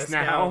watch database list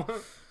now.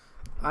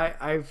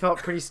 I felt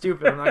pretty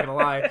stupid, I'm not gonna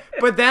lie.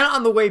 But then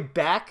on the way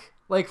back,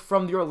 like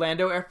from the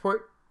Orlando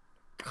airport,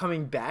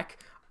 coming back,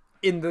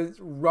 in the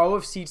row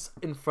of seats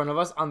in front of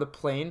us on the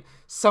plane,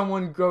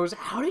 someone goes,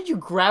 "How did you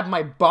grab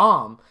my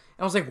bomb?" And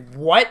I was like,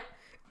 "What?"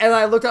 And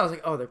I looked out, I was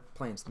like, "Oh, they're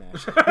playing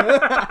Smash."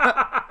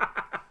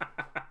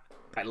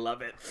 I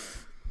love it.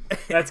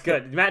 That's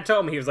good. Matt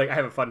told me, he was like, I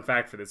have a fun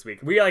fact for this week.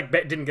 We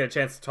didn't get a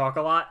chance to talk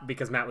a lot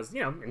because Matt was,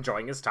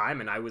 enjoying his time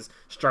and I was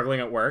struggling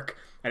at work.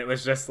 And it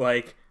was just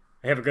like,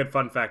 I have a good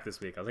fun fact this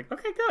week. I was like,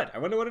 okay, good. I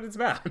wonder what it's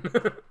about.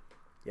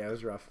 Yeah, it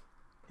was rough.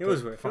 It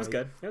was good.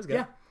 It was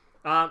good.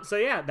 Yeah. So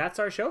yeah, that's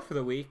our show for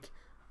the week.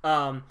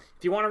 If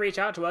you want to reach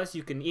out to us,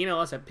 you can email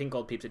us at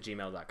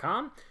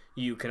pinkoldpeeps@gmail.com.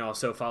 You can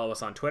also follow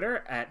us on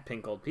Twitter at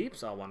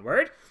pinkoldpeeps, all one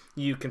word.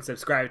 You can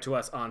subscribe to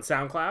us on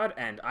SoundCloud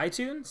and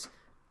iTunes.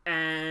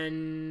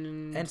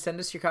 And send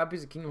us your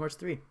copies of Kingdom Hearts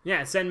 3.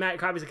 Yeah, send Matt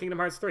copies of Kingdom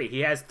Hearts 3.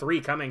 He has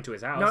 3 coming to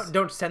his house. No,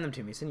 don't send them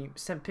to me.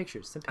 Send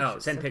pictures. Send pictures. Oh,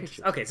 send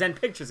pictures. Okay, send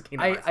pictures of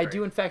Kingdom Hearts 3. I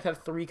do in fact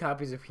have 3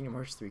 copies of Kingdom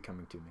Hearts 3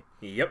 coming to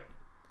me. Yep.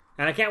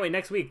 And I can't wait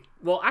next week.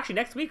 Well, actually,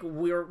 next week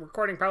we're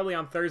recording probably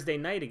on Thursday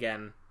night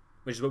again,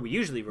 which is what we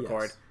usually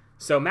record. Yes.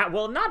 So Matt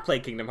will not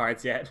play Kingdom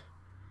Hearts yet.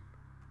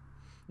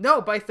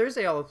 No, by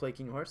Thursday I'll play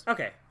Kingdom Hearts.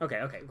 Okay.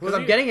 Because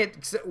I'm getting it.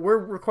 'Cause we're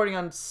recording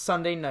on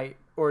Sunday night,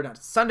 or not,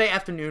 Sunday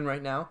afternoon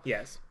right now.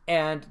 Yes.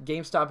 And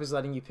GameStop is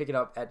letting you pick it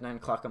up at 9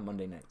 o'clock on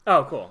Monday night.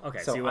 Oh, cool. Okay,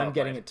 So you will I'm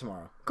getting play it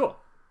tomorrow. Cool.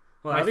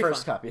 Well, My that'll be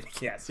first fun. copy.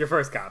 Yes, your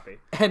first copy.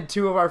 And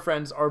 2 of our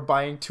friends are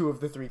buying 2 of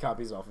the 3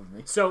 copies off of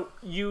me. So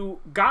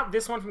you got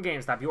this one from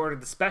GameStop. You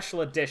ordered the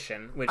special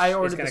edition, which I is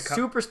ordered going the to come.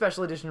 super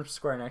special edition from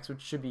Square Enix,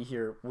 which should be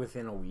here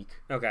within a week.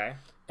 Okay.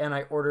 And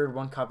I ordered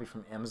 1 copy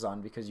from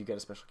Amazon because you get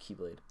a special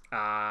Keyblade.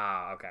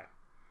 Ah, okay.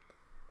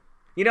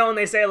 When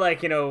they say,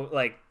 like,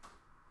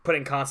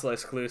 putting console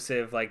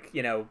exclusive, like,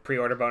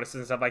 pre-order bonuses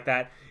and stuff like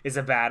that is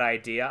a bad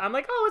idea. I'm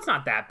like, oh, it's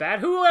not that bad.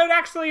 Who would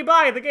actually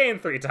buy the game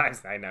 3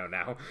 times? I know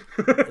now.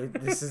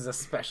 This is a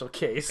special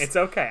case. It's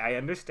okay. I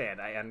understand.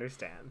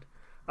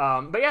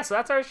 But yeah, so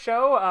that's our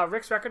show.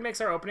 Rick's Record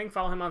makes our opening.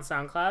 Follow him on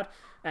SoundCloud.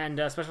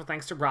 And special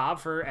thanks to Rob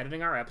for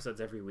editing our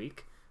episodes every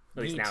week.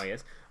 At least Neat. now he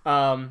is.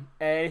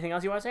 Anything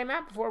else you want to say,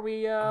 Matt, before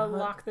we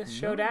lock this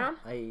show down?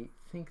 I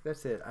think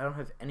that's it. I don't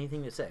have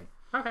anything to say.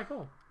 Okay,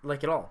 cool.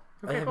 Like at all.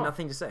 Okay, I have cool.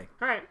 nothing to say.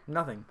 All right.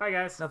 Nothing. Bye,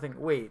 guys. Nothing.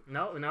 Wait.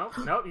 No.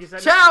 You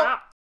said Ciao!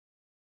 Stop.